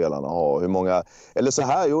offensiva spelarna har. Hur många, eller så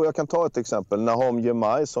här, jag kan ta ett exempel. Nahom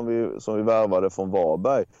Jemai som vi värvade från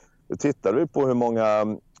Varberg. Då tittade vi på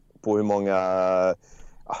hur många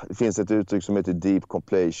det finns ett uttryck som heter deep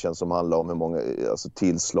completion som handlar om hur många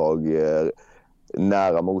tillslag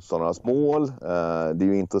nära motståndarnas mål. Det är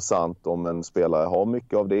ju intressant om en spelare har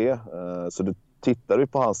mycket av det. Så då tittar vi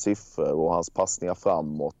på hans siffror och hans passningar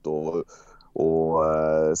framåt och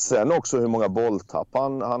sen också hur många bolltapp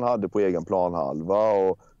han hade på egen planhalva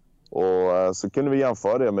och så kunde vi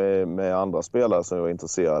jämföra det med andra spelare som var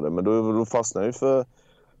intresserade. Men då fastnade vi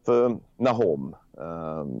för Nahom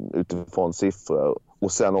utifrån siffror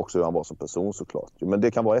och sen också hur han var som person såklart. Men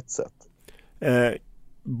det kan vara ett sätt.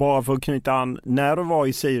 Bara för att knyta an, när du var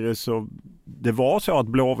i Sirius så det var så att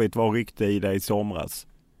Blåvitt var rykte i dig i somras?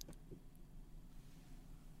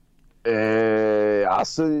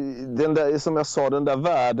 Alltså den där, som jag sa, den där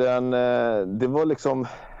världen, det var liksom...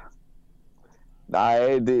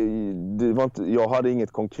 Nej, det var inte, jag hade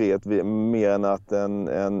inget konkret mer än att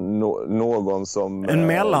någon som... En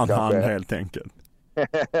mellanhand helt enkelt.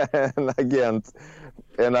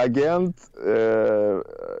 En agent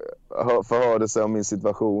förhörde sig om min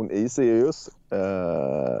situation i Sirius.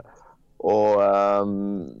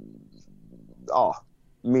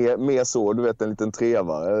 Mer så, du vet, en liten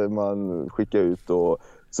trevare man skickar ut och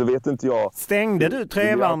så vet inte jag. Stängde du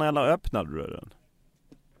trevaren eller öppnade du den?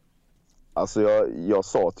 Alltså jag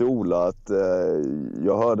sa till Ola att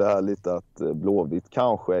jag hörde här lite att Blåvitt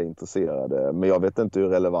kanske är intresserade, men jag vet inte hur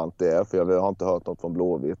relevant det är för jag har inte hört något från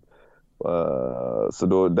Blåvitt. Så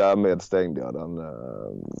då därmed stängde jag den.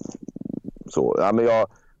 Så ja, men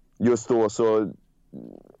just då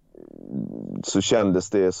så kändes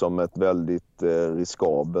det som ett väldigt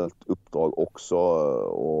riskabelt uppdrag också,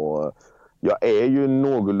 och jag är ju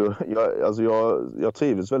jag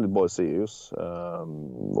trivdes väldigt bra i Sirius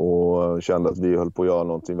och kände att vi höll på att göra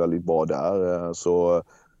någonting väldigt bra där, så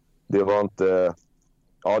det var inte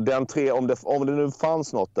om det nu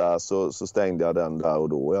fanns något där så stängde jag den där och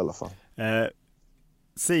då i alla fall.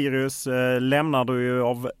 Sirius lämnar du ju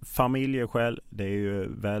av familjeskäl, det är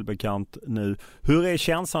ju välbekant nu. Hur är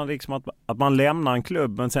känslan liksom att man lämnar en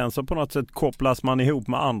klubb men sen så på något sätt kopplas man ihop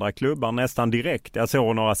med andra klubbar nästan direkt? Jag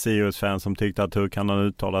såg några Sirius-fans som tyckte att hur kan han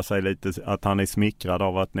uttala sig lite att han är smickrad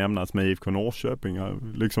av att nämnas med IFK Norrköping.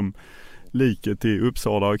 Liksom liket till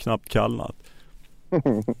Uppsala har knappt kallnat.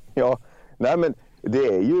 Ja, nej men det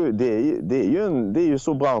är ju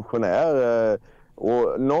så branschen är.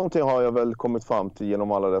 Och någonting har jag väl kommit fram till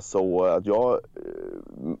genom alla dessa år, att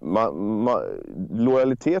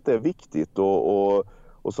lojalitet är viktigt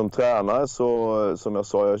och som tränare så, som jag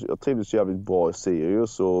sa, jag trivdes jävligt bra i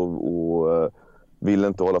Sirius och ville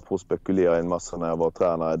inte hålla på och spekulera en massa när jag var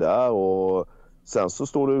tränare där, och sen så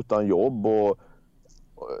står du utan jobb och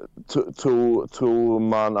tror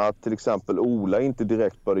man att till exempel Ola inte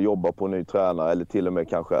direkt började jobba på en ny tränare eller till och med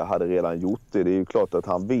kanske hade redan gjort det. Det är ju klart att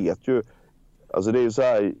han vet ju. Alltså det är ju så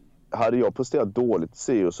här, hade jag presterat dåligt i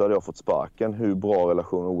Sirius så hade jag fått sparken hur bra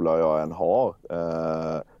relation Ola och jag än har.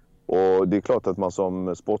 Och det är klart att man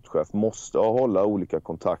som sportchef måste hålla olika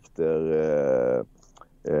kontakter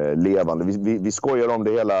levande. Vi skojade om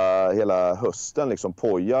det hela hösten. Liksom.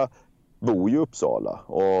 Poja bor ju i Uppsala.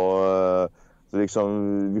 Och så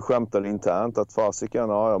liksom, vi skämtade internt att fasiken,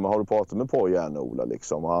 men har du pratat med Poja än, Ola?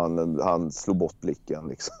 Liksom. Han slog bort blicken.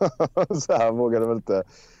 Liksom. Så här vågade väl inte...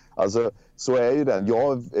 Alltså, så är ju den.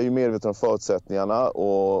 Jag är ju medveten om förutsättningarna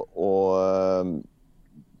och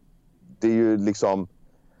det är ju liksom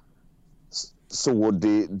så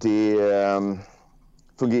det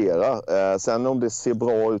fungerar. Sen om det ser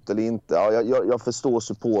bra ut eller inte, jag förstår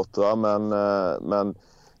supportrar, men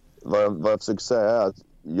vad jag försöker säga är att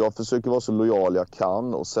jag försöker vara så lojal jag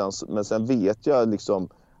kan, men sen vet jag liksom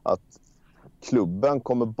att klubben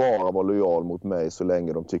kommer bara vara lojal mot mig så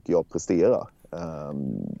länge de tycker jag presterar.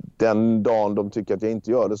 Den dagen de tycker att jag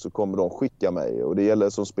inte gör det så kommer de skicka mig, och det gäller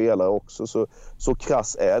som spelare också, så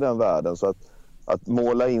krass är den världen, så att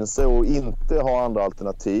måla in sig och inte ha andra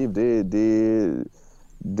alternativ,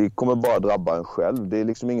 det kommer bara drabba en själv. Det är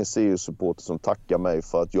liksom ingen Sirius-supporter som tackar mig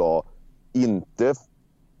för att jag inte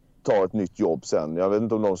tar ett nytt jobb sen. Jag vet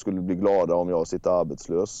inte om de skulle bli glada om jag sitter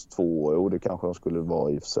arbetslös 2 år, och det kanske de skulle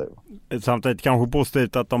vara i och för sig. Samtidigt kanske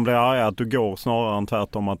positivt att de blir arga att du går, snarare än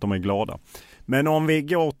tvärtom att de är glada. Men om vi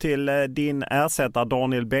går till din ersättare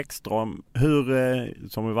Daniel Bäckström,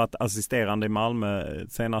 som har varit assisterande i Malmö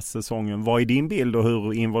senaste säsongen, vad är din bild och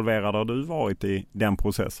hur involverad har du varit i den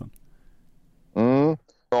processen?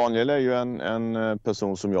 Daniel är ju en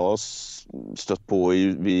person som jag har stött på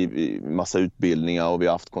i massa utbildningar, och vi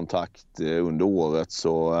har haft kontakt under året,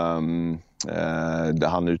 så där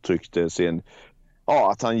han uttryckte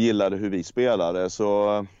att han gillade hur vi spelade,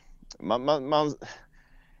 så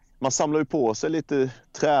man samlar ju på sig lite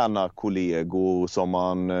tränarkollegor som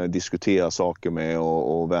man diskuterar saker med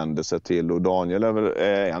och vänder sig till, och Daniel är väl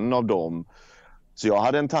en av dem. Så jag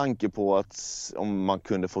hade en tanke på att om man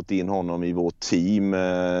kunde fått in honom i vårt team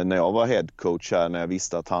när jag var headcoach här, när jag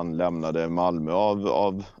visste att han lämnade Malmö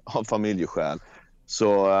av familjeskäl.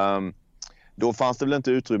 Så då fanns det väl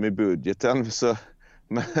inte utrymme i budgeten,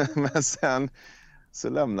 men sen så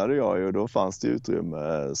lämnade jag ju, och då fanns det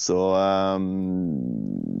utrymme. Så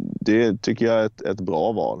det tycker jag är ett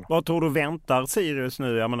bra val. Vad tror du väntar Sirius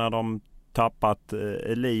nu? Jag menar, tappat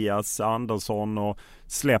Elias Andersson och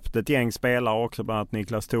släppt ett gäng spelare också, bland annat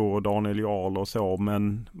Niklas Thor och Daniel Jarl och så,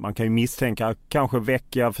 men man kan ju misstänka att kanske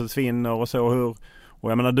Vecchia försvinner och så,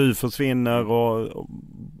 och jag menar du försvinner och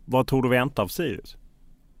vad tror du väntar för Sirius?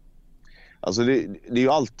 Alltså det är ju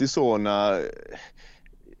alltid så när...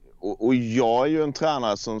 Och jag är ju en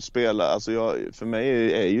tränare som spelar, alltså för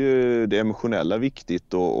mig är ju det emotionella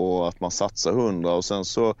viktigt och att man satsar 100, och sen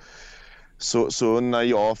så när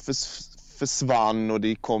jag försvann och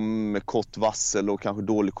det kom med kort varsel och kanske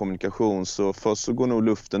dålig kommunikation, så först så går nog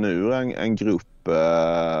luften ur en grupp,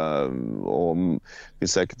 och det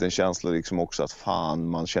finns säkert en känsla liksom också att fan,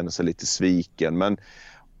 man känner sig lite sviken, men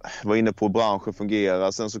var inne på hur branschen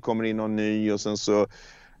fungerar, sen så kommer det in någon ny, och sen så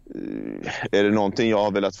är det någonting jag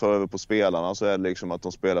har velat föra över på spelarna, så är det liksom att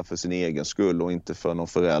de spelar för sin egen skull och inte för någon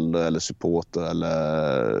förälder eller supporter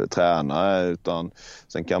eller tränare, utan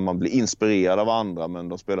sen kan man bli inspirerad av andra, men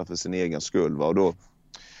de spelar för sin egen skull, va? Och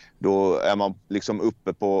då är man liksom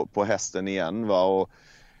uppe på hästen igen, va? Och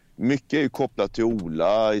mycket är ju kopplat till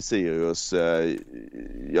Ola i Sirius.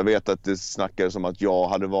 Jag vet att det snackades om att jag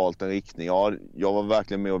hade valt en riktning. Ja, jag var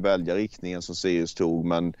verkligen med att välja riktningen som Sirius tog,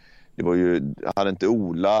 men det var ju, hade inte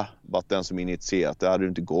Ola varit den som initierat det, hade det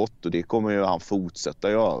inte gått, och det kommer ju han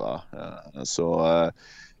fortsätta göra. Så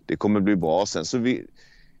det kommer bli bra. Sen så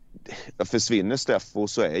försvinner Steffo,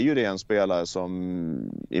 så är ju det en spelare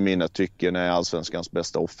som i mina tycken är allsvenskans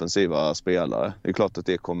bästa offensiva spelare. Det är klart att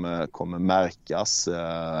det kommer märkas.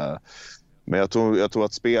 Men jag tror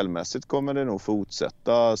att spelmässigt kommer det nog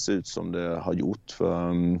fortsätta se ut som det har gjort,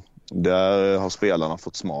 för där har spelarna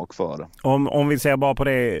fått smak för det. Om vi ser bara på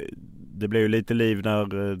det blev ju lite liv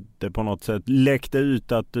när det på något sätt läckte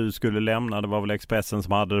ut att du skulle lämna. Det var väl Expressen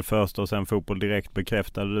som hade det först, och sen Fotboll Direkt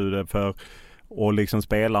bekräftade du det för, och liksom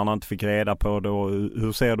spelarna inte fick reda på det. Och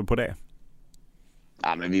hur ser du på det?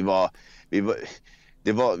 Ja, men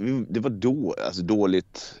det var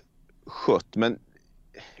dåligt skött, men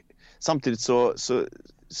samtidigt så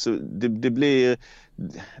det blir,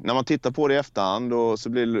 när man tittar på det i efterhand, och så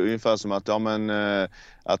blir det ungefär som att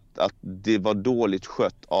att det var dåligt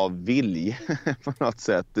skött av vilj på något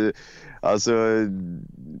sätt. Alltså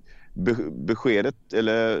beskedet,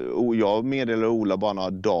 eller jag meddelade Ola bara några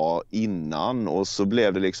dagar innan, och så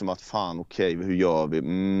blev det liksom att fan, okej, hur gör vi?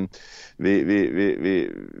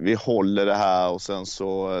 Vi håller det här, och sen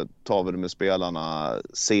så tar vi det med spelarna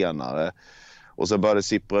senare. Och så började det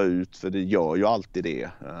sippra ut, för det gör ju alltid det.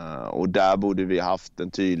 Och där borde vi haft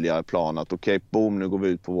en tydligare plan att okej, boom, nu går vi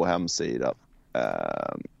ut på vår hemsida.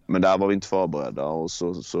 Men där var vi inte förberedda, och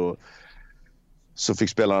så fick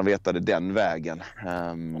spelarna veta det den vägen.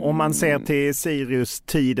 Om man ser till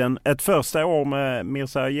Sirius-tiden, ett första år med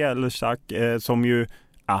Mirza Jelesak, som ju,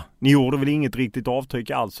 ni gjorde väl inget riktigt avtryck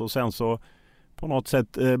alls, och sen så på något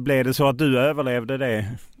sätt blev det så att du överlevde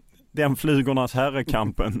den flugornas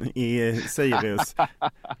herrekampen i Sirius.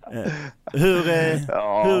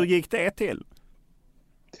 Hur gick det till?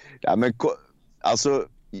 Ja, men alltså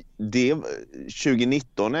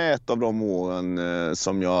 2019 är ett av de åren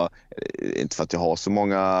som jag, inte för att jag har så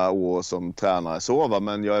många år som tränare så,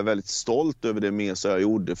 men jag är väldigt stolt över det mer så jag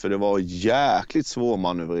gjorde, för det var jäkligt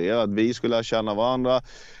svårmanövrerat. Vi skulle känna varandra.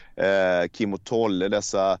 Kim och Tolle,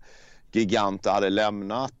 dessa giganter, hade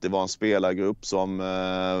lämnat. Det var en spelargrupp som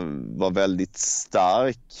var väldigt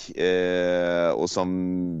stark och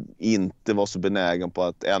som inte var så benägen på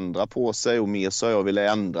att ändra på sig, och Mirza och jag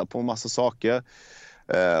ville ändra på en massa saker.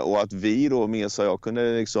 Och att vi då, Mirza och jag,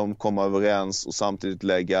 kunde liksom komma överens och samtidigt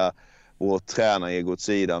lägga vår tränarego åt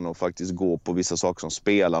sidan och faktiskt gå på vissa saker som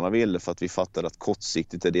spelarna ville, för att vi fattade att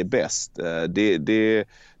kortsiktigt är det bäst. Det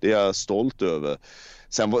är jag stolt över.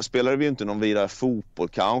 Sen spelade vi inte någon vidare fotboll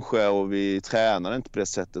kanske, och vi tränade inte på det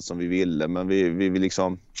sättet som vi ville, men vi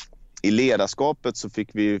liksom, i ledarskapet så fick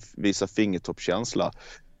vi visa fingertoppskänsla.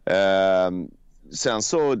 Sen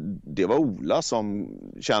så, det var Ola som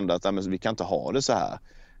kände att vi kan inte ha det så här.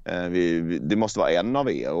 Det måste vara en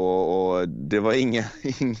av er, och det var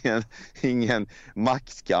ingen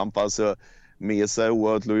maktkamp. Alltså Mirza är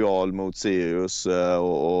oerhört lojal mot Sirius, och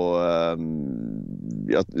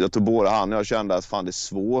jag tror både han och jag kände att fan, det är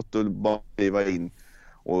svårt att bara kliva in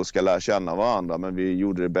och ska lära känna varandra, men vi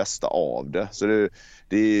gjorde det bästa av det. Så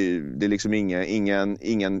det är liksom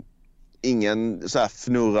ingen så här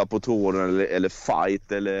fnurra på tråden eller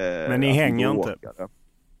fight eller. Men ni hänger inte?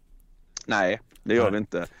 Nej, det gör vi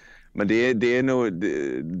inte. Men det är nog,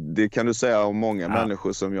 det kan du säga om många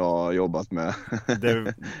människor som jag har jobbat med.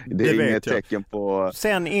 Det är inget tecken på.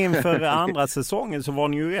 Sen inför andra säsongen så var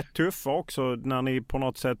ni ju rätt tuffa också, när ni på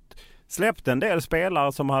något sätt släppte en del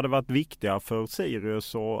spelare som hade varit viktiga för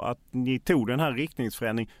Sirius och att ni tog den här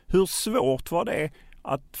riktningsförändringen. Hur svårt var det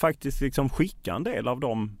att faktiskt liksom skicka en del av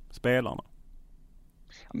de spelarna?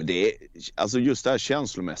 Men alltså just det här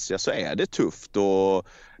känslomässiga så är det tufft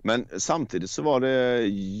men samtidigt så var det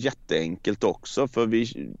jätteenkelt också, för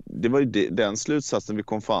det var ju den slutsatsen vi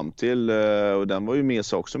kom fram till, och den var ju mer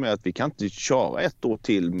så också med att vi kan inte köra ett år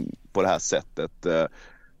till på det här sättet,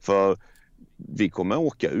 för vi kommer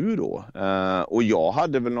åka ur då. Och jag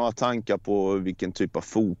hade väl några tankar på vilken typ av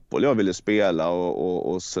fotboll jag ville spela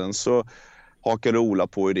och sen så hakade Ola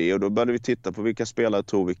på i det, och då började vi titta på vilka spelare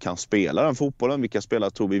tror vi kan spela den fotbollen, vilka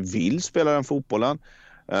spelare tror vi vill spela den fotbollen.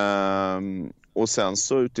 Och sen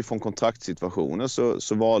så utifrån kontraktssituationen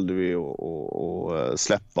så valde vi att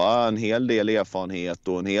släppa en hel del erfarenhet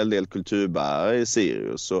och en hel del kulturbärare i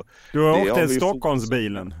Sirius. Så du har åkt till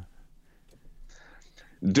Stockholmsbilen?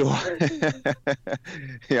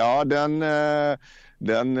 Ja,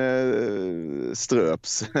 den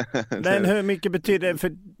ströps. Men hur mycket betyder det?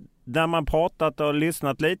 För när man pratat och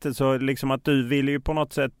lyssnat lite så liksom att du ville ju på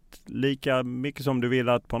något sätt lika mycket som du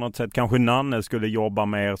ville att på något sätt kanske Nanne skulle jobba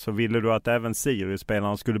mer, så ville du att även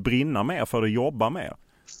Sirius-spelarna skulle brinna mer för att jobba mer.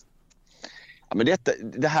 Ja, men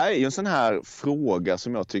det här är ju en sån här fråga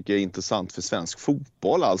som jag tycker är intressant för svensk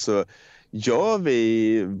fotboll. Alltså, gör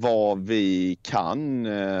vi vad vi kan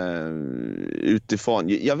utifrån?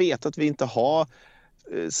 Jag vet att vi inte har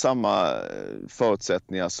samma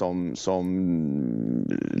förutsättningar som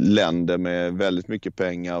länder med väldigt mycket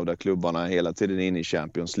pengar och där klubbarna är hela tiden inne i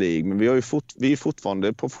Champions League. Men vi är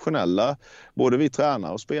fortfarande professionella, både vi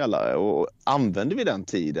tränare och spelare, och använder vi den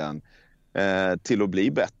tiden till att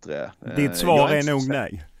bli bättre? Ditt svar är nog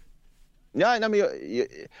nej. Ja, nej, men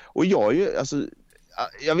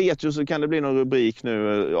jag vet ju, så kan det bli någon rubrik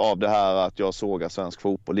nu av det här att jag sågar svensk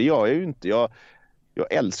fotboll. Det gör jag ju inte.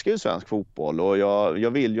 Jag älskar ju svensk fotboll och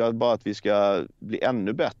jag vill ju bara att vi ska bli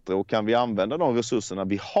ännu bättre, och kan vi använda de resurserna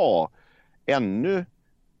vi har ännu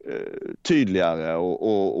tydligare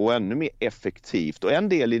och ännu mer effektivt. Och en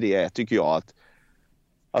del i det är, tycker jag,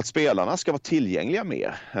 att spelarna ska vara tillgängliga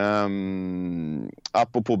mer.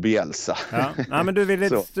 Apropå Bielsa. Ja. Nej, men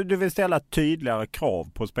du vill ställa tydligare krav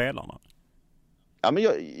på spelarna. Ja, men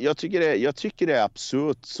jag tycker det är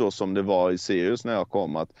absurt så som det var i Sirius när jag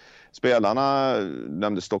kom, att spelarna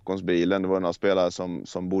nämnde Stockholmsbilen. Det var några spelare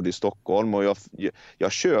som bodde i Stockholm, och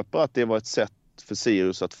jag köper att det var ett sätt för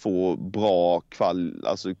Sirius att få bra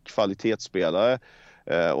kvalitetsspelare.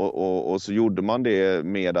 Och så gjorde man det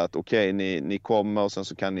med att okej, ni kommer och sen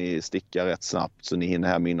så kan ni sticka rätt snabbt så ni hinner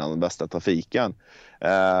hem innan den bästa trafiken.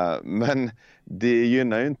 Men det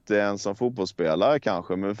gynnar ju inte en som fotbollsspelare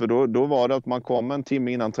kanske, men för då var det att man kom en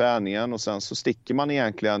timme innan träningen och sen så sticker man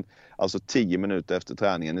egentligen 10 minuter efter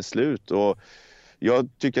träningen är slut. Och jag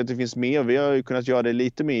tycker att det finns mer. Vi har ju kunnat göra det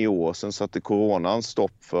lite mer i år, sen satte coronan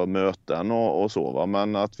stopp för möten och så, va?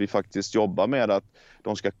 Men att vi faktiskt jobbar med att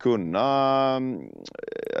de ska kunna...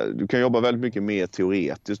 Du kan jobba väldigt mycket mer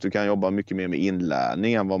teoretiskt. Du kan jobba mycket mer med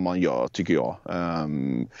inlärning än vad man gör, tycker jag.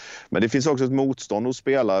 Men det finns också ett motstånd hos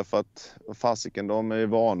spelare, för att fasiken, de är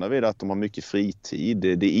vana vid att de har mycket fritid.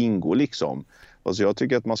 Det ingår liksom. Alltså jag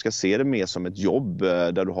tycker att man ska se det mer som ett jobb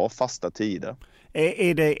där du har fasta tider.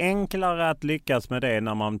 Är det enklare att lyckas med det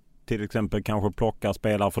när man till exempel kanske plockar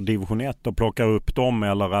spelare för division 1 och plockar upp dem,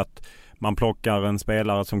 eller att man plockar en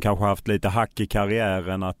spelare som kanske haft lite hack i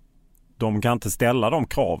karriären, att de kan inte ställa de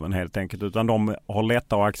kraven helt enkelt, utan de har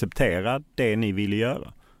lättare att acceptera det ni vill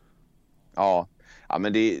göra? Ja,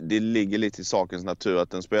 men det ligger lite i sakens natur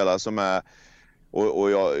att en spelare som är,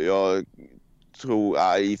 och jag tror,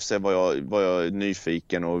 i och för sig var jag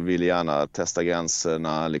nyfiken och ville gärna testa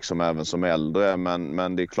gränserna liksom även som äldre,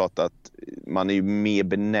 men det är klart att man är mer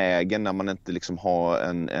benägen när man inte liksom har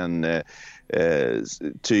en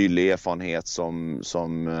tydlig erfarenhet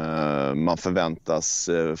som man förväntas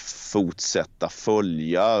fortsätta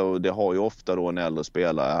följa, och det har ju ofta då en äldre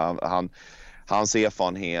spelare, hans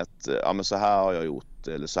erfarenhet, men så här har jag gjort,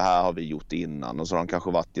 eller så här har vi gjort innan, och så har han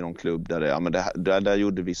kanske varit i någon klubb där där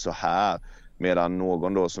gjorde vi så här. Medan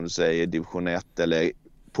någon då, som du säger, division 1 eller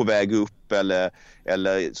på väg upp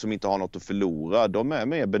eller som inte har något att förlora, de är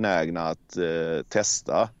mer benägna att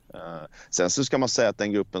testa. Sen så ska man säga att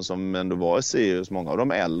den gruppen som ändå var i Sirius, många av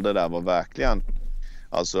de äldre där var verkligen,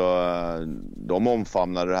 de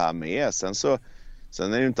omfamnade det här med.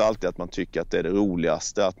 Sen är det inte alltid att man tycker att det är det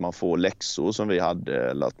roligaste att man får läxor som vi hade,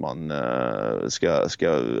 eller att man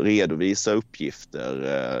ska redovisa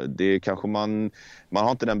uppgifter. Det kanske man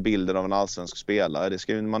har inte den bilden av en allsvensk spelare. Det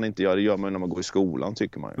ska man inte göra, det gör man när man går i skolan,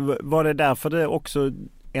 tycker man. Var det därför det också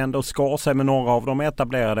ändå skar sig med några av de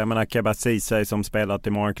etablerade. Jag menar Keba Ceesay som spelat i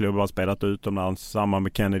många klubbar, har spelat utomlands, samma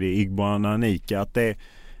med Kennedy, Igbo och Nanika. Att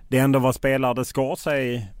det ändå var spelare det skar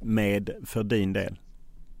sig med för din del.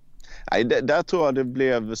 Nej, där tror jag det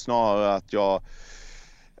blev snarare att jag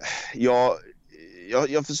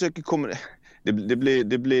försöker det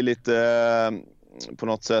blir lite på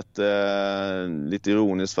något sätt lite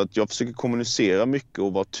ironiskt, för att jag försöker kommunicera mycket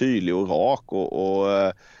och vara tydlig och rak och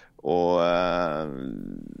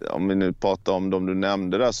om vi nu pratar om dem du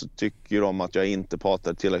nämnde där, så tycker de att jag inte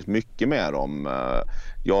pratade tillräckligt mycket med dem.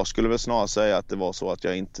 Jag skulle väl snarare säga att det var så att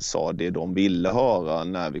jag inte sa det de ville höra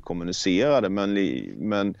när vi kommunicerade,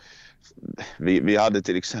 men vi hade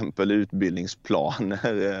till exempel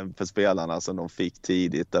utbildningsplaner för spelarna som de fick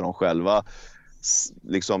tidigt, där de själva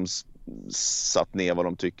liksom satt ner vad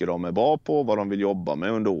de tycker de är bra på, vad de vill jobba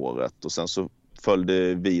med under året, och sen så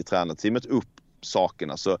följde vi i tränarteamet upp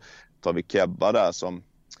sakerna. Så tar vi Kebba där som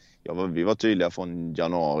vi var tydliga från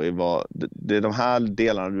januari, det är de här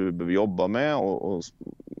delarna du behöver jobba med,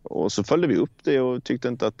 och så följde vi upp det och tyckte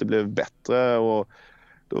inte att det blev bättre, och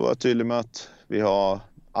då var jag tydlig med att vi har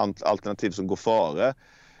alternativ som går före,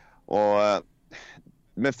 och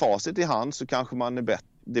med facit i hand så kanske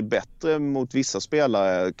det är bättre mot vissa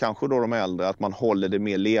spelare, kanske då de äldre, att man håller det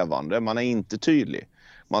mer levande. Man är inte tydlig.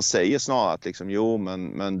 Man säger snarare att liksom, jo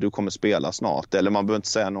men du kommer spela snart, eller man behöver inte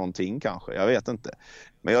säga någonting kanske, jag vet inte.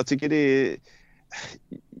 Men jag tycker det är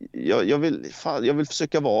jag vill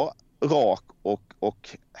försöka vara rak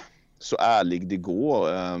och så ärlig det går.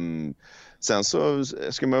 Sen så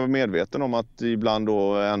ska man vara medveten om att ibland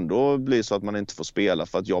då ändå blir så att man inte får spela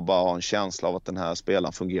för att jag bara har en känsla av att den här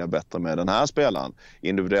spelaren fungerar bättre med den här spelaren.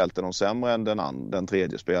 Individuellt är de sämre än den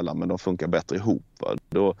tredje spelaren, men de funkar bättre ihop.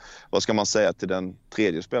 Då, vad ska man säga till den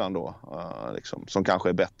tredje spelaren då? Liksom, som kanske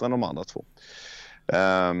är bättre än de andra två.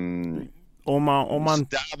 Om man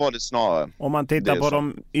där var det snarare. Om man tittar på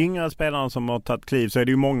de yngre spelarna som har tagit kliv, så är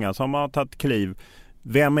det ju många som har tagit kliv.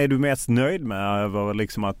 Vem är du mest nöjd med över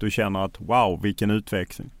liksom att du känner att wow, vilken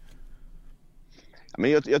utveckling?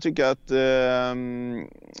 Men jag tycker att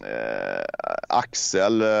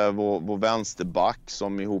Axel, vår vänsterback,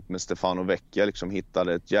 som ihop med Stefano Vecchia liksom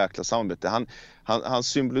hittade ett jäkla samarbete. Han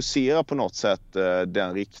symboliserar på något sätt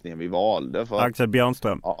den riktningen vi valde. Axel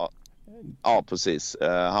Björnström. Ja, precis.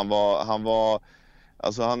 Han var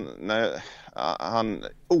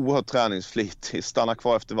oerhört träningsflitig, stannar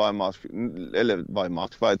kvar efter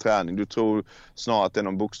varje träning. Du tror snarare att det är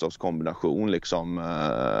någon bokstavskombination liksom,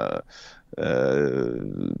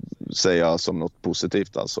 säger jag som något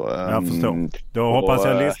positivt alltså. Jag förstår. Då hoppas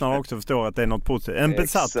jag lyssnarna också förstår att det är något positivt. En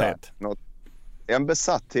besatthet. En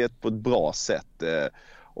besatthet på ett bra sätt.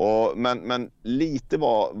 Men lite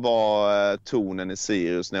var tonen i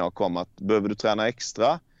Sirius när jag kom att behöver du träna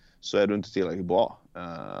extra så är du inte tillräckligt bra.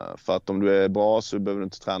 För att om du är bra så behöver du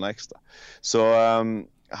inte träna extra. Så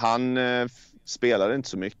han spelade inte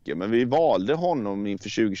så mycket, men vi valde honom inför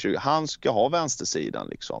 2020. Han ska ha vänstersidan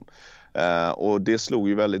liksom. Och det slog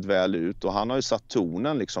ju väldigt väl ut, och han har ju satt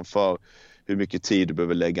tonen liksom för hur mycket tid du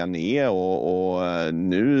behöver lägga ner, och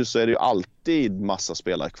nu så är det ju alltid massa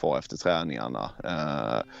spelare kvar efter träningarna.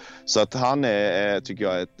 Så att han är, tycker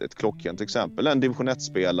jag, ett klockrent exempel. En division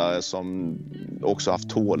 1-spelare som också haft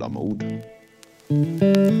tålamod.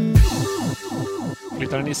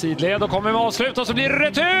 Flyttar den i sidled och kommer med avslut, och så blir det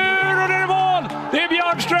retur och det är mål! Det är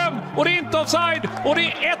Björnström och det är inte offside och det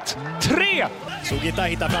är 1-3! Sugita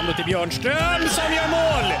hittar fram till Björnström som gör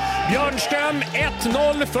mål! Björnström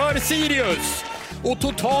 1-0 för Sirius. Och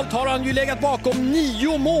totalt har han ju legat bakom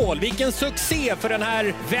 9 mål. Vilken succé för den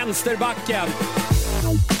här vänsterbacken.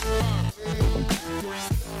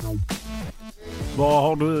 Vad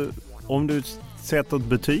har du, om du sätter ett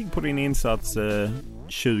betyg på din insats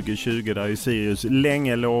 2020 där i Sirius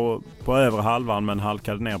länge låg på över halvan men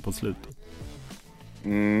halkade ner på slutet?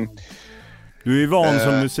 Du är ju van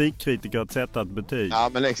som musikkritiker att sätta ett betyg. Ja,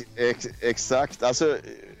 men exakt. Alltså,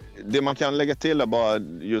 det man kan lägga till är bara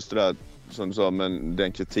just det där som du sa, men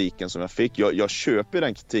den kritiken som jag fick. Jag köper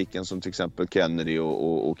den kritiken som till exempel Kennedy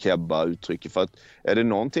och Kebba uttrycker, för att är det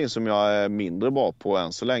någonting som jag är mindre bra på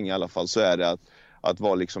än så länge i alla fall, så är det att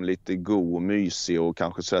vara liksom lite god och mysig och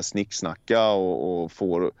kanske så här snicksnacka och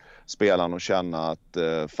få spelarna att känna att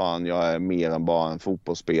fan, jag är mer än bara en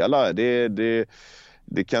fotbollsspelare.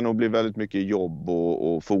 Det kan nog bli väldigt mycket jobb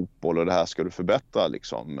och fotboll, och det här ska du förbättra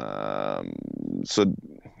liksom. Så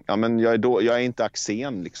ja, men jag är inte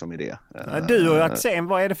Axén liksom i det. Du och Axén,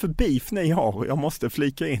 vad är det för beef ni har? Jag måste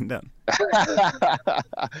flika in den.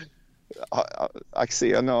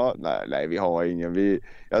 Axén, nej, vi har ingen.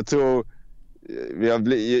 Jag tror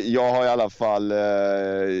Jag har i alla fall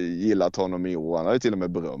gillat honom i år. Han har ju till och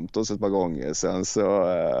med berömt oss ett par gånger. Sen så...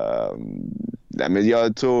 nej, men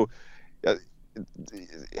jag tror...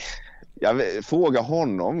 Jag frågar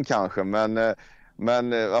honom kanske, men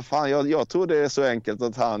vad fan, jag tror det är så enkelt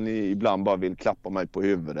att han ibland bara vill klappa mig på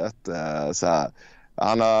huvudet. Så här.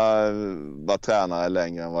 Han har varit tränare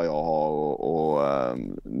längre än vad jag har och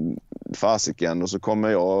fasiken. Och så kommer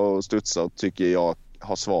jag och studsar och tycker jag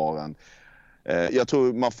har svaren. Jag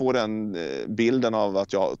tror man får den bilden av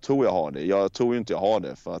att jag tror jag har det. Jag tror ju inte jag har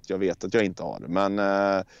det för att jag vet att jag inte har det. Men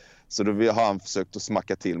så då har han försökt att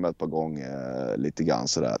smacka till mig ett par gånger lite grann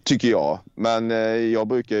sådär, tycker jag. Men jag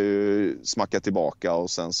brukar ju smacka tillbaka och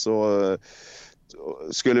sen så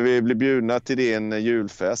skulle vi bli bjudna till din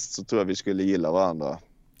julfest så tror jag vi skulle gilla varandra.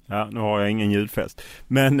 Ja, nu har jag ingen julfest.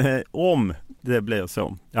 Men om det blir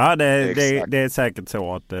så. Ja, det är säkert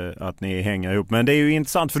så att ni hänger ihop. Men det är ju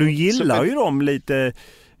intressant för du gillar ju dem lite...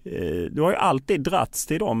 Du har ju alltid dratts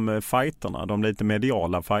till de fighterna, de lite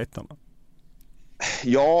mediala fighterna.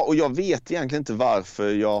 Ja, och jag vet egentligen inte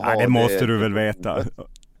varför jag har det. Måste du väl veta.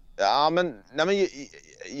 Ja, men... Nej, men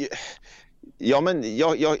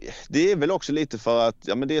det är väl också lite för att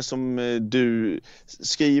det är som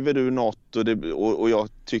skriver du något och jag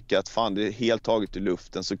tycker att fan det är helt taget i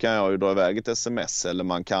luften, så kan jag ju dra iväg ett sms eller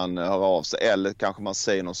man kan höra av sig eller kanske man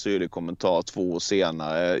säger någon syrlig kommentar 2 år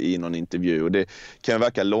senare i någon intervju och det kan ju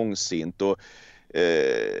verka långsint och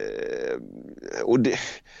det...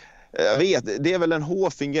 Jag vet, det är väl en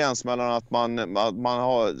hårfin gräns mellan att man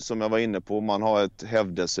har, som jag var inne på, man har ett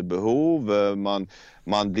hävdelsebehov,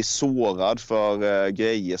 man blir sårad för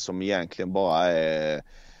grejer som egentligen bara är,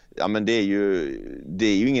 det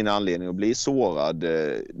är ju ingen anledning att bli sårad.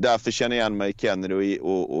 Därför känner jag igen mig i Kennedy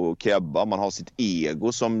och Kebba. Man har sitt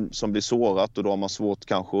ego som blir sårat och då har man svårt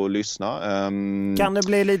kanske att lyssna. Kan det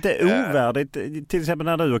bli lite ovärdigt, till exempel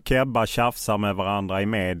när du och Kebba tjafsar med varandra i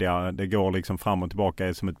media, det går liksom fram och tillbaka,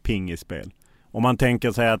 är som ett pingisspel. Om man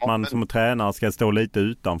tänker sig att man som tränare ska stå lite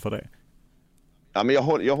utanför det. Ja, men jag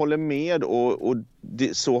håller med och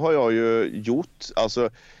så har jag ju gjort. Alltså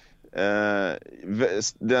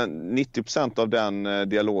 90% av den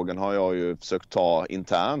dialogen har jag ju försökt ta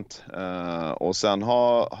internt och sen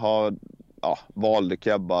valde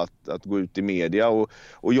Kebba att gå ut i media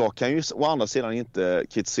och jag kan ju å andra sidan inte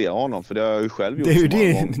kritisera honom för det har jag ju själv gjort. Det är ju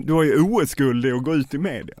det, du har ju oskuld att gå ut i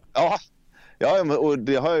media. Ja, och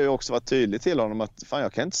det har jag ju också varit tydlig till honom att fan,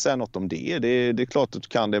 jag kan inte säga något om det. Det är klart att du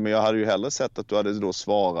kan det, men jag hade ju hellre sett att du hade då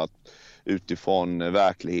svarat utifrån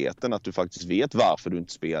verkligheten, att du faktiskt vet varför du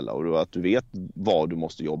inte spelar och att du vet vad du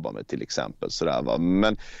måste jobba med till exempel sådär, va?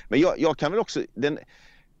 Men jag kan väl också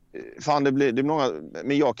det blir många,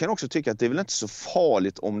 men jag kan också tycka att det är väl inte så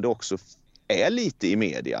farligt om det också är lite i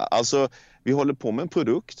media. Alltså vi håller på med en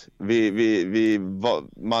produkt,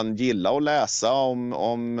 man gillar att läsa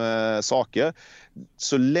om saker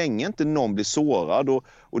så länge inte någon blir sårad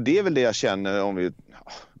och det är väl det jag känner om vi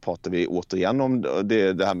pratar vi återigen om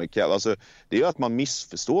det här med alltså, det är ju att man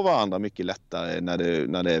missförstår varandra mycket lättare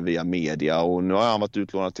när det är via media och nu har han varit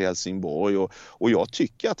utlånad till Helsingborg och jag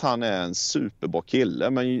tycker att han är en superbra kille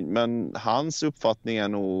men hans uppfattning är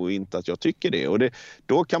nog inte att jag tycker det och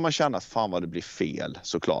då kan man känna att fan vad det blir fel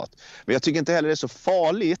såklart. Men jag tycker inte heller det är så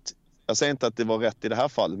farligt, jag säger inte att det var rätt i det här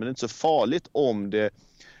fallet, men det är inte så farligt om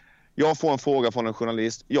jag får en fråga från en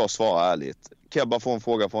journalist, jag svarar ärligt. Kebba får en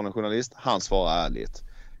fråga från en journalist, han svarar ärligt.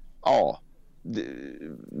 Ja,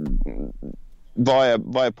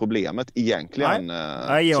 vad är problemet egentligen?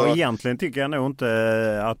 Nej, egentligen tycker jag nog inte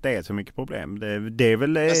att det är så mycket problem. Det är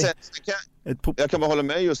väl... Jag kan bara hålla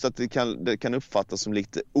med just att det kan uppfattas som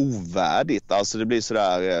lite ovärdigt. Alltså det blir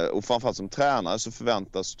sådär, och framförallt som tränare så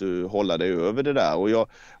förväntas du hålla dig över det där.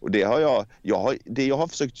 Och det har jag har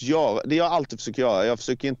försökt göra, det jag alltid försöker göra. Jag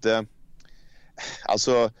försöker inte,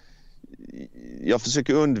 alltså... Jag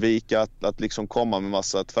försöker undvika att liksom komma med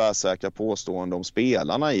massa tvärsäkra påståenden om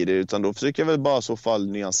spelarna i det, utan då försöker jag väl bara i så fall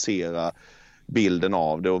nyansera bilden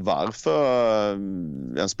av det och varför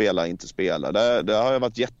en spelare inte spelar. Där har jag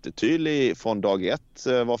varit jättetydlig från dag 1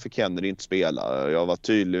 varför Kennedy inte spelar. Jag har varit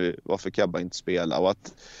tydlig varför Kebba inte spelar och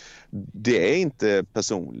att det är inte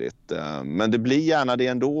personligt, men det blir gärna det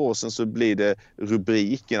ändå och sen så blir det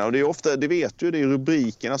rubrikerna och det är ofta, det vet du, det är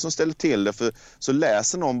rubrikerna som ställer till det, för så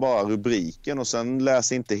läser någon bara rubriken och sen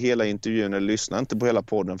läser inte hela intervjun eller lyssnar inte på hela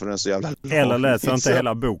podden för den är så jävla lång. Eller läser inte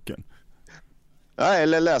hela boken. Nej,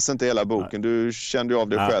 eller läser inte hela boken. Du kände ju av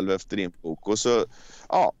dig själv efter din bok och så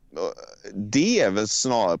det är väl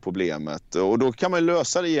snarare problemet. Och då kan man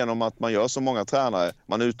lösa det genom att man gör som många tränare.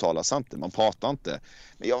 Man uttalar sig inte, man pratar inte.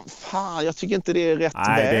 Men jag tycker inte det är rätt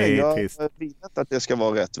väg. Jag vet inte att det ska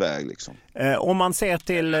vara rätt väg. Liksom. Om man ser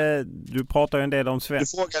till, du pratar ju en del om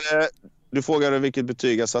svensk. Du frågade vilket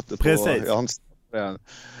betyg jag satte på. Precis. Jag har inte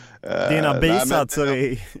dina bisatser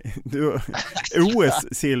i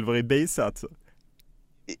OS-silver i bisatser.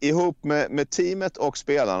 Ihop med teamet och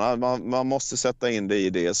spelarna, man måste sätta in det i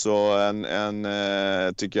det, så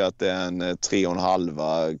tycker jag att det är en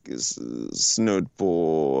 3,5 snudd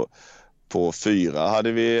på 4.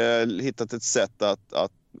 Hade vi hittat ett sätt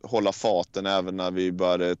att hålla farten även när vi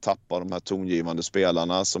började tappa de här tongivande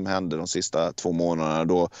spelarna som hände de sista 2 månaderna,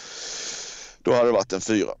 då hade det varit en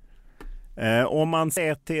 4. Om man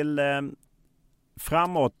ser till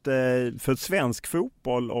framåt för svensk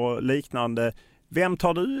fotboll och liknande, vem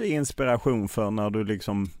tar du inspiration för när du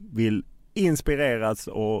liksom vill inspireras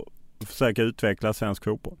och försöka utveckla svensk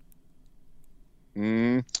fotboll?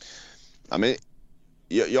 Ja, men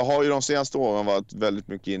jag har ju de senaste åren varit väldigt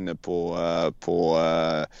mycket inne på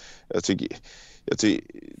jag tycker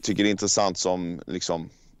det är intressant som liksom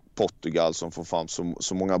Portugal som får fram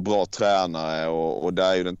så många bra tränare, och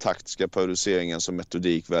där är ju den taktiska produceringen som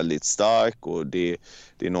metodik väldigt stark, och det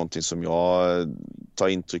är någonting som jag tar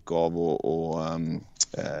intryck av.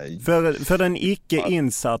 För den icke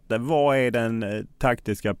insatte, vad är den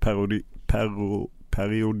taktiska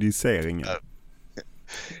periodiseringen?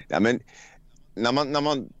 Ja, men när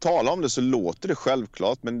man talar om det så låter det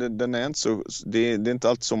självklart, men den är inte så, det är inte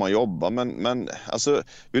alltid så man jobbar, men alltså,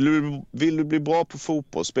 vill du bli bra på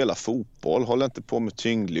fotboll, spela fotboll, håll inte på med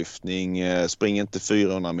tyngdlyftning, spring inte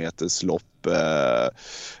 400 meters lopp,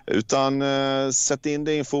 utan sätt in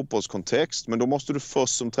det i en fotbollskontext. Men då måste du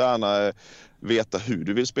först som tränare veta hur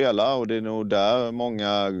du vill spela, och det är nog där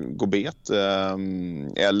många går bet,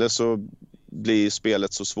 eller så blir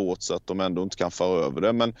spelet så svårt så att de ändå inte kan föra över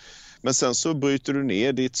det. Men sen så bryter du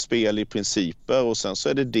ner ditt spel i principer, och sen så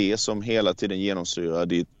är det som hela tiden genomsyrar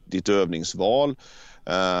ditt övningsval.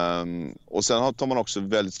 Och sen tar man också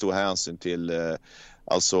väldigt stor hänsyn till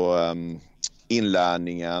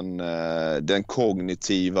inlärningen, den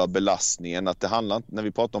kognitiva belastningen. Att det handlar, när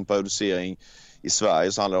vi pratar om periodisering i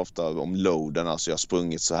Sverige, så handlar det ofta om loaden, alltså jag har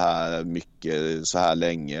sprungit så här mycket, så här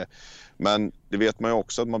länge. Men det vet man ju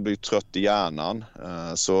också att man blir trött i hjärnan.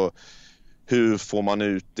 Så hur får man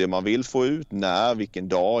ut det man vill få ut? När, vilken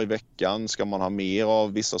dag i veckan ska man ha mer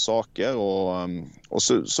av vissa saker? Och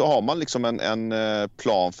så har man liksom en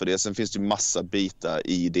plan för det. Sen finns det ju massa bitar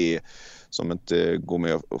i det som inte går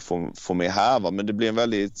med att få med här. Va? Men det blir en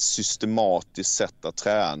väldigt systematiskt sätt att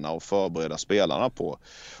träna och förbereda spelarna på.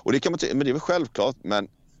 Och det kan man men det är väl självklart. Men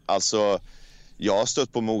alltså, jag har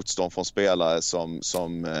stött på motstånd från spelare som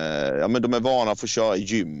men de är vana att få köra i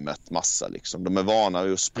gymmet massa. Liksom. De är vana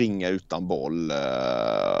vid att springa utan boll.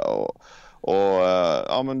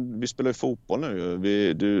 Men vi spelar ju fotboll nu.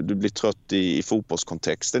 Du blir trött i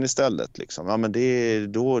fotbollskontexten istället. Liksom. Ja, men det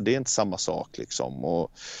är inte samma sak. Liksom.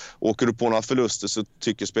 Och åker du på några förluster så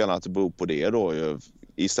tycker spelarna att det beror på det då.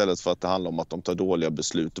 Istället för att det handlar om att de tar dåliga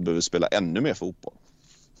beslut och behöver spela ännu mer fotboll.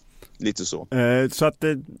 Lite så. Så att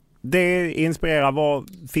det inspirerar.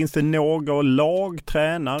 Finns det några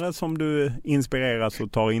lagtränare som du inspireras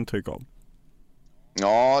och tar intryck av?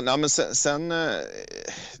 Ja, men sen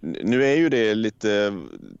nu är ju det lite,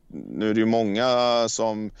 nu är det ju många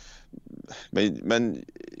som, men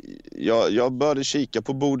jag började kika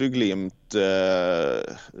på Bodø Glimt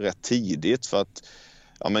rätt tidigt, för att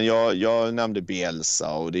jag nämnde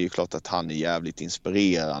Bielsa, och det är ju klart att han är jävligt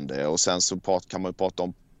inspirerande, och sen så kan man ju prata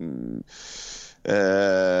om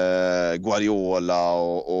Guardiola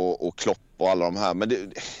och Klopp och alla de här,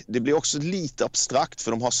 men det blir också lite abstrakt,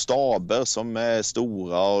 för de har staber som är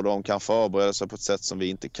stora och de kan förbereda sig på ett sätt som vi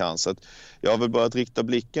inte kan. Så att jag har väl börjat rikta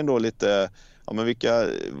blicken då lite,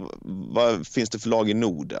 vad finns det för lag i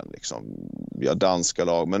Norden liksom? Vi har danska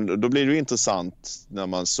lag, men då blir det ju intressant när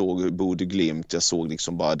man såg Bodø Glimt. Jag såg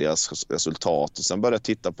liksom bara deras resultat, och sen började jag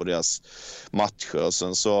titta på deras matcher, och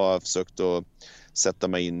sen så har jag försökt att sätta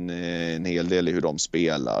mig in en hel del i hur de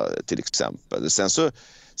spelar till exempel.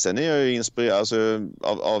 Sen är jag ju inspirerad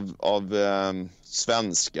av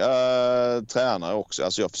svenska tränare också.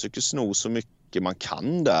 Alltså jag försöker sno så mycket man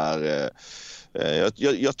kan där.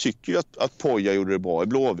 Jag tycker ju att Poja gjorde det bra i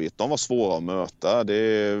Blåvitt. De var svåra att möta.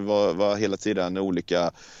 Det var hela tiden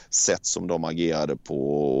olika sätt som de agerade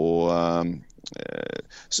på.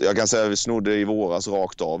 Så jag kan säga att vi snodde i våras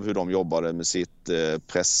rakt av hur de jobbade med sitt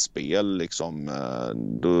pressspel. Liksom.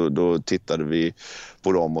 Då tittade vi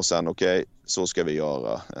på dem och sen så ska vi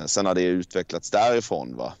göra. Sen har det utvecklats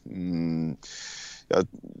därifrån. Va?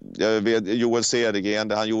 Jag vet Joel Cedergren,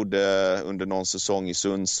 det han gjorde under någon säsong i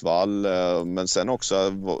Sundsvall, men sen också...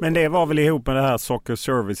 Men det var väl ihop med det här Soccer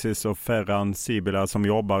Services och Ferran Sibila som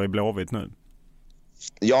jobbar i Blåvitt nu?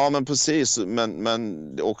 Ja, men precis.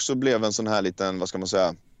 Men det också blev en sån här liten, vad ska man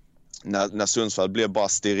säga, när Sundsvall blev bara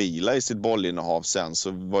sterila i sitt bollinnehav sen,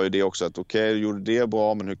 så var ju det också att okej, gjorde det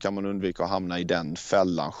bra, men hur kan man undvika att hamna i den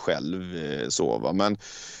fällan själv? Så, va? Men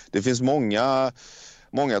det finns många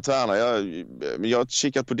tränare. Jag har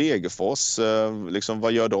kikat på Degerfors. Liksom,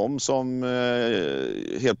 vad gör de som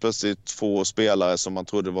helt plötsligt får spelare som man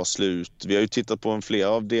trodde var slut? Vi har ju tittat på flera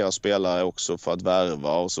av deras spelare också för att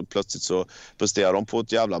värva, och så plötsligt så presterar de på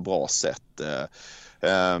ett jävla bra sätt.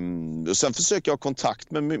 Och sen försöker jag ha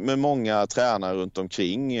kontakt med många tränare runt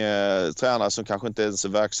omkring. Tränare som kanske inte ens är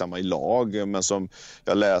verksamma i lag, men som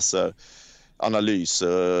jag läser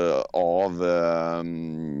analyser av.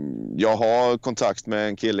 Jag har kontakt med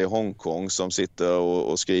en kille i Hongkong som sitter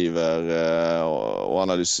och skriver och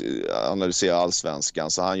analyserar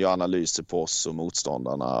allsvenskan, så han gör analyser på oss och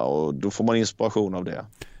motståndarna, och då får man inspiration av det.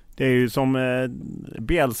 Det är ju som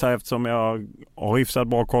Bielsa, eftersom jag har hyfsat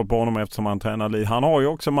bra koll på honom eftersom han tränar Lille. Han har ju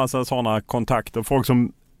också en massa sådana kontakter, folk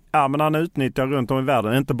som men han utnyttjar runt om i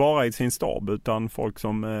världen, inte bara i sin stab utan folk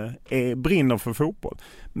som brinner för fotboll.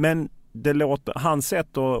 Men det låter, hans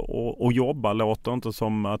sätt att jobba låter inte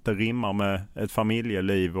som att det rimmar med ett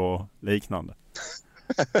familjeliv och liknande.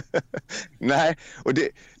 Nej, och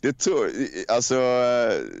det tror alltså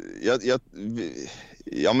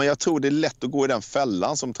jag tror det är lätt att gå i den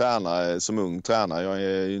fällan som tränare, som ung tränare. Jag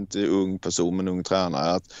är ju inte ung person, men ung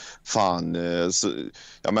tränare. Att fan,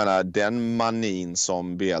 jag menar, den manin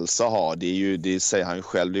som Bielsa har, det säger han ju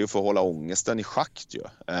själv, det är ju för att hålla ångesten i schack ju.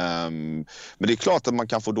 Men det är klart att man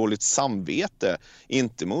kan få dåligt samvete,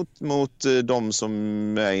 inte mot de som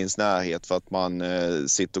är i ens närhet för att man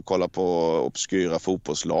sitter och kollar på obskyra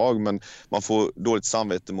fotbollslag, men man får dåligt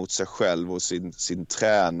samvete mot sig själv och sin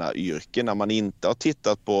tränaryrke när man inte har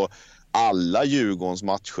tittat på alla Djurgårdens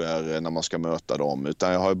matcher när man ska möta dem,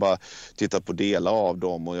 utan jag har ju bara tittat på delar av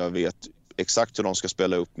dem och jag vet exakt hur de ska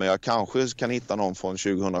spela upp, men jag kanske kan hitta någon från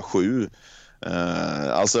 2007.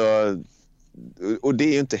 Och det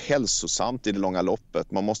är ju inte hälsosamt i det långa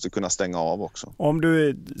loppet. Man måste kunna stänga av också. Om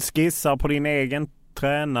du skissar på din egen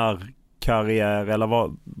tränarkarriär,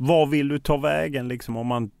 eller vad vill du ta vägen liksom, om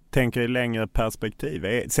man tänker i längre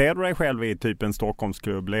perspektiv? Ser du dig själv i typ en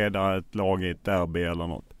Stockholmsklubb, leda ett lag i ett derby eller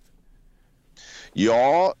något?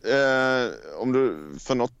 Ja, om du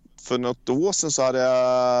för något år sedan så hade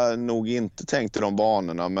jag nog inte tänkt i de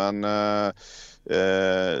banorna, men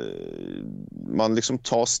man liksom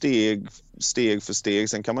tar steg för steg.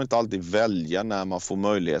 Sen kan man inte alltid välja när man får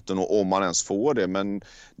möjligheten och om man ens får det, men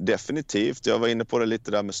definitivt, jag var inne på det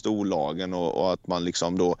lite där med storlagen och att man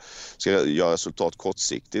liksom då ska göra resultat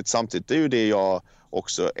kortsiktigt. Samtidigt är ju det jag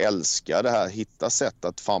också älskar, det här, hitta sätt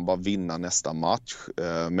att fan bara vinna nästa match.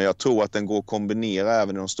 Men jag tror att den går att kombinera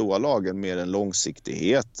även i de stora lagen med en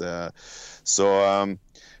långsiktighet. Så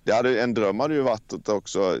en dröm hade ju varit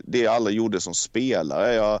också, det jag aldrig gjorde som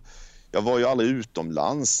spelare. Jag var ju aldrig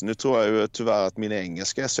utomlands. Nu tror jag ju tyvärr att min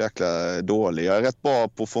engelska är så jäkla dålig. Jag är rätt bra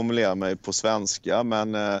på att formulera mig på svenska,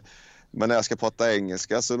 men när jag ska prata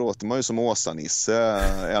engelska så låter man ju som Åsa-Nisse,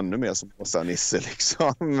 ännu mer som Åsa-Nisse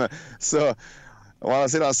liksom. Så å andra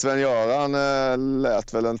sidan, Sven-Göran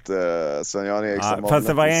lät väl inte Sven-Göran Eriksson. Fast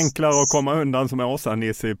det var enklare att komma undan som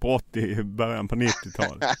Åsa-Nisse på 80 i början på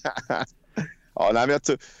 90-talet. Ja, nej, men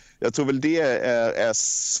jag tror väl det är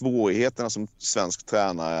svårigheterna som svensk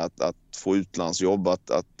tränare att få utlandsjobb,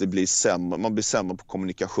 att det blir sämre, man blir sämre på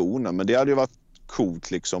kommunikationen. Men det hade ju varit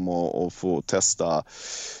coolt liksom att få testa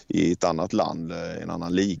i ett annat land, i en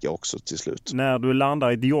annan liga också till slut. När du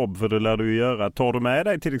landar i ett jobb, för det lär du göra, tar du med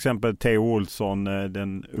dig till exempel Theo Olsson,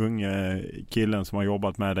 den unge killen som har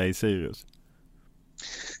jobbat med dig i Sirius?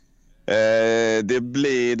 Det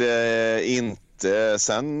blir det inte.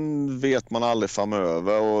 Sen vet man aldrig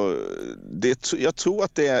framöver, och jag tror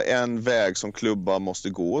att det är en väg som klubbar måste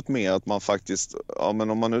gå åt mer, att man faktiskt, men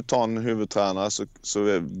om man nu tar en huvudtränare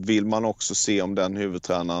så vill man också se om den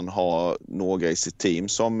huvudtränaren har några i sitt team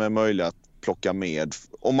som är möjliga att plocka med,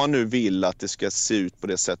 om man nu vill att det ska se ut på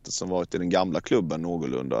det sättet som varit i den gamla klubben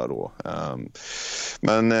någorlunda då.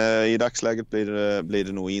 Men i dagsläget blir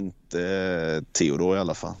det nog inte Theodor i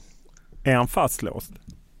alla fall. Är han fastlåst?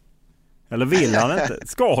 Eller vill han inte?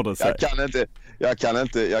 Skar det sig? Jag kan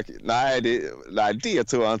inte. Nej, det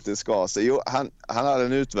tror jag inte ska sig. Jo, han hade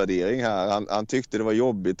en utvärdering här. Han tyckte det var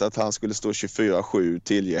jobbigt att han skulle stå 24/7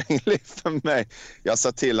 tillgänglig för mig. Jag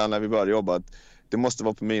sa till honom när vi började jobba att det måste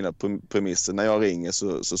vara på mina premisser. När jag ringer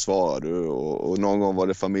så svarar du. Och någon gång var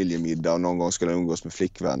det familjemiddag och någon gång skulle jag umgås med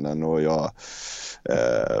flickvännen och jag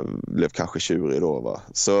blev kanske tjurig då. Va?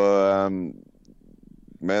 Så,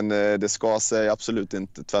 men det ska sig absolut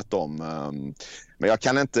inte, tvärtom. Men jag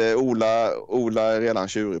kan inte, Ola är redan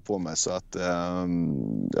tjurig på mig så att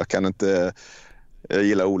jag kan inte... Jag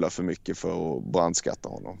gillar Ola för mycket för att brandskatta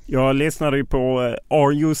honom. Jag lyssnade ju på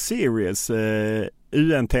Are You Serious?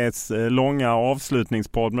 UNTs långa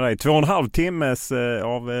avslutningspodd med dig. 2,5 timmes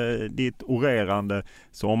av ditt orerande.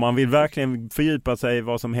 Så om man vill verkligen fördjupa sig i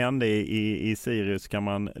vad som hände i Sirius kan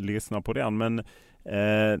man lyssna på den. Men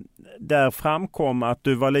där framkom att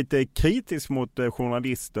du var lite kritisk mot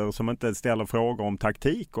journalister som inte ställer frågor om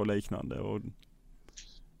taktik och liknande. Och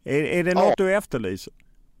är det något du efterlyser?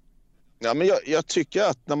 Ja, men jag tycker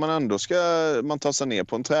att när man ändå ska ta sig ner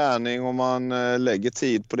på en träning och man lägger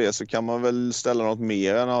tid på det så kan man väl ställa något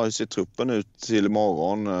mer än hur ser truppen ut till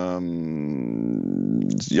imorgon.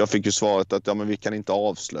 Jag fick ju svaret att men vi kan inte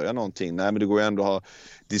avslöja någonting. Nej, men det går ju ändå att ha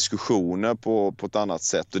diskussioner på ett annat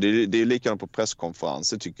sätt. Och det är likadant på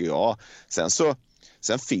presskonferenser tycker jag.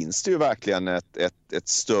 Sen finns det ju verkligen ett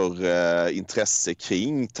större intresse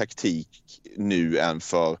kring taktik nu än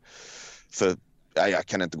för jag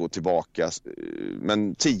kan inte gå tillbaka,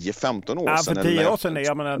 men 10-15 år sedan. För 10 år sedan,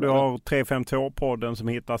 jag menar, du har 352-podden som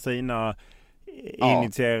hittar sina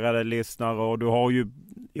initierade lyssnare och du har ju,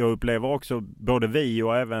 jag upplever också, både vi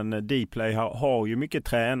och även Dplay har ju mycket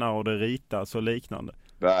tränare och det ritas och liknande.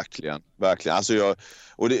 Verkligen. Alltså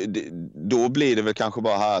då blir det väl kanske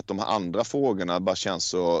bara här att de här andra frågorna bara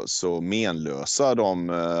känns så menlösa.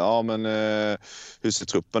 Hur ser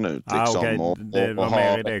truppen ut? Liksom? Okay. Det var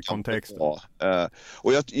mer i det kontexten. Och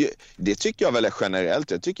det tycker jag väl är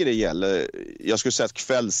generellt. Jag tycker det gäller, jag skulle säga att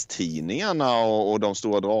kvällstidningarna och de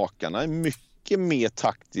stora drakarna är mycket mer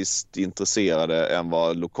taktiskt intresserade än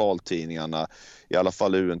vad lokaltidningarna, i alla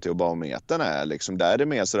fall UNT och Barometern är. Liksom. Där är det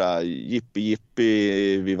mer sådär jippi,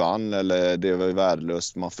 vi vann eller det var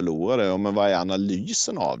värdelöst, man förlorade. Ja, men vad är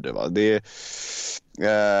analysen av det? Va?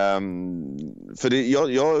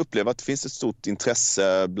 Jag upplever att det finns ett stort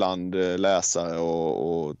intresse bland läsare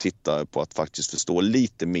och tittare på att faktiskt förstå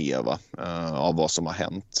lite mer av vad som har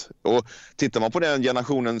hänt. Och tittar man på den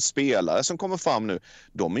generationen spelare som kommer fram nu,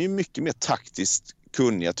 de är ju mycket mer taktiskt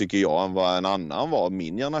kunniga tycker jag än vad en annan var,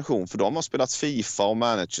 min generation. För de har spelat FIFA och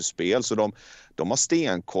managerspel så de har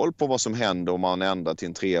stenkoll på vad som händer om man ändrar till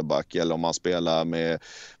en treback eller om man spelar med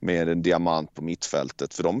en diamant på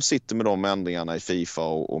mittfältet. För de sitter med de ändringarna i FIFA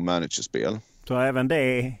och managerspel. Så även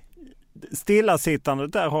det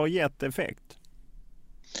stillasittandet där har gett effekt?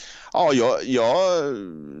 Ja,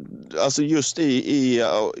 alltså just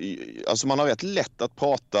alltså man har rätt lätt att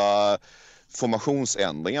prata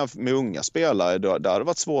formationsändringar med unga spelare. Det hade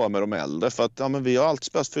varit svårare med de äldre för att men vi har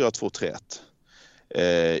alltid spelat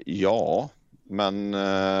 4-2-3-1. Men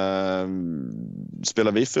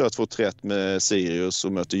spelar vi 4-2-3-1 med Sirius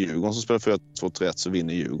och möter Djurgården som spelar 4-2-3-1 så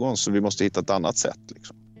vinner Djurgården. Så vi måste hitta ett annat sätt.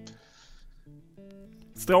 Liksom.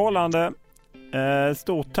 Strålande.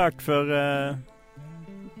 Stort tack för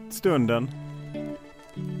stunden.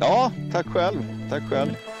 Ja, tack själv.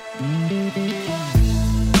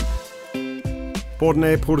 Podden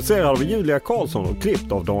är producerad av Julia Karlsson och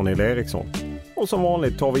klippt av Daniel Eriksson. Och som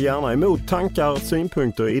vanligt tar vi gärna emot tankar,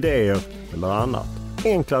 synpunkter, idéer eller annat.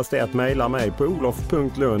 Enklast är att mejla mig på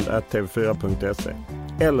olof.lund@tv4.se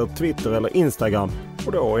eller Twitter eller Instagram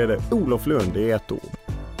och då är det Olof Lund i ett ord.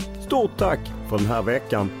 Stort tack för den här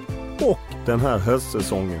veckan och den här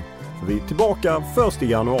höstsäsongen. Vi är tillbaka 1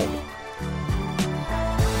 januari.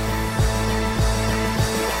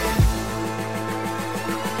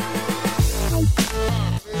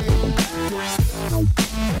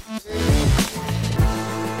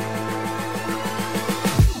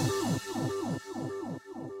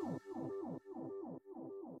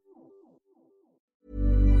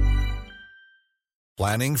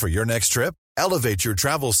 Planning for your next trip? Elevate your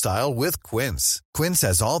travel style with Quince. Quince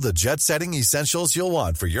has all the jet-setting essentials you'll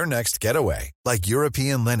want for your next getaway, like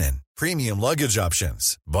European linen, premium luggage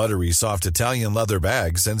options, buttery soft Italian leather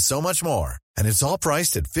bags, and so much more. And it's all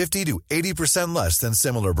priced at 50 to 80% less than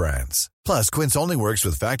similar brands. Plus, Quince only works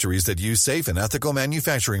with factories that use safe and ethical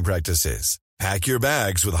manufacturing practices. Pack your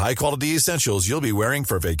bags with high-quality essentials you'll be wearing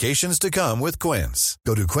for vacations to come with Quince.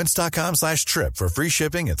 Go to quince.com/trip for free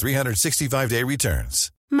shipping and 365-day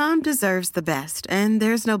returns. Mom deserves the best, and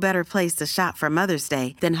there's no better place to shop for Mother's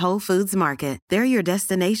Day than Whole Foods Market. They're your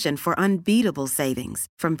destination for unbeatable savings,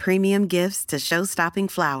 from premium gifts to show-stopping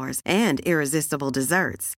flowers and irresistible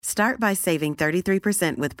desserts. Start by saving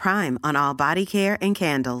 33% with Prime on all body care and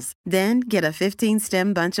candles. Then get a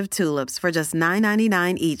 15-stem bunch of tulips for just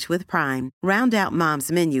 $9.99 each with Prime. Round out Mom's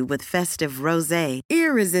menu with festive rosé,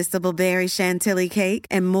 irresistible berry chantilly cake,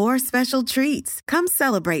 and more special treats. Come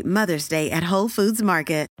celebrate Mother's Day at Whole Foods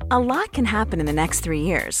Market. A lot can happen in the next 3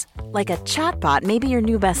 years. Like a chatbot may be your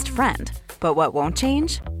new best friend. But what won't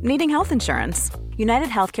change? Needing health insurance. United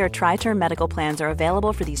Healthcare Tri-Term Medical Plans are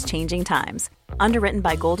available for these changing times. Underwritten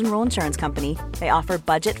by Golden Rule Insurance Company, they offer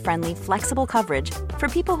budget-friendly, flexible coverage for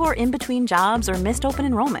people who are in between jobs or missed open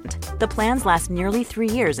enrollment. The plans last nearly 3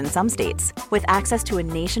 years in some states, with access to a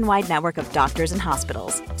nationwide network of doctors and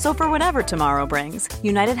hospitals. So for whatever tomorrow brings,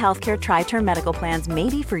 United Healthcare Tri-Term Medical Plans may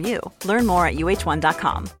be for you. Learn more at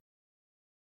uh1.com.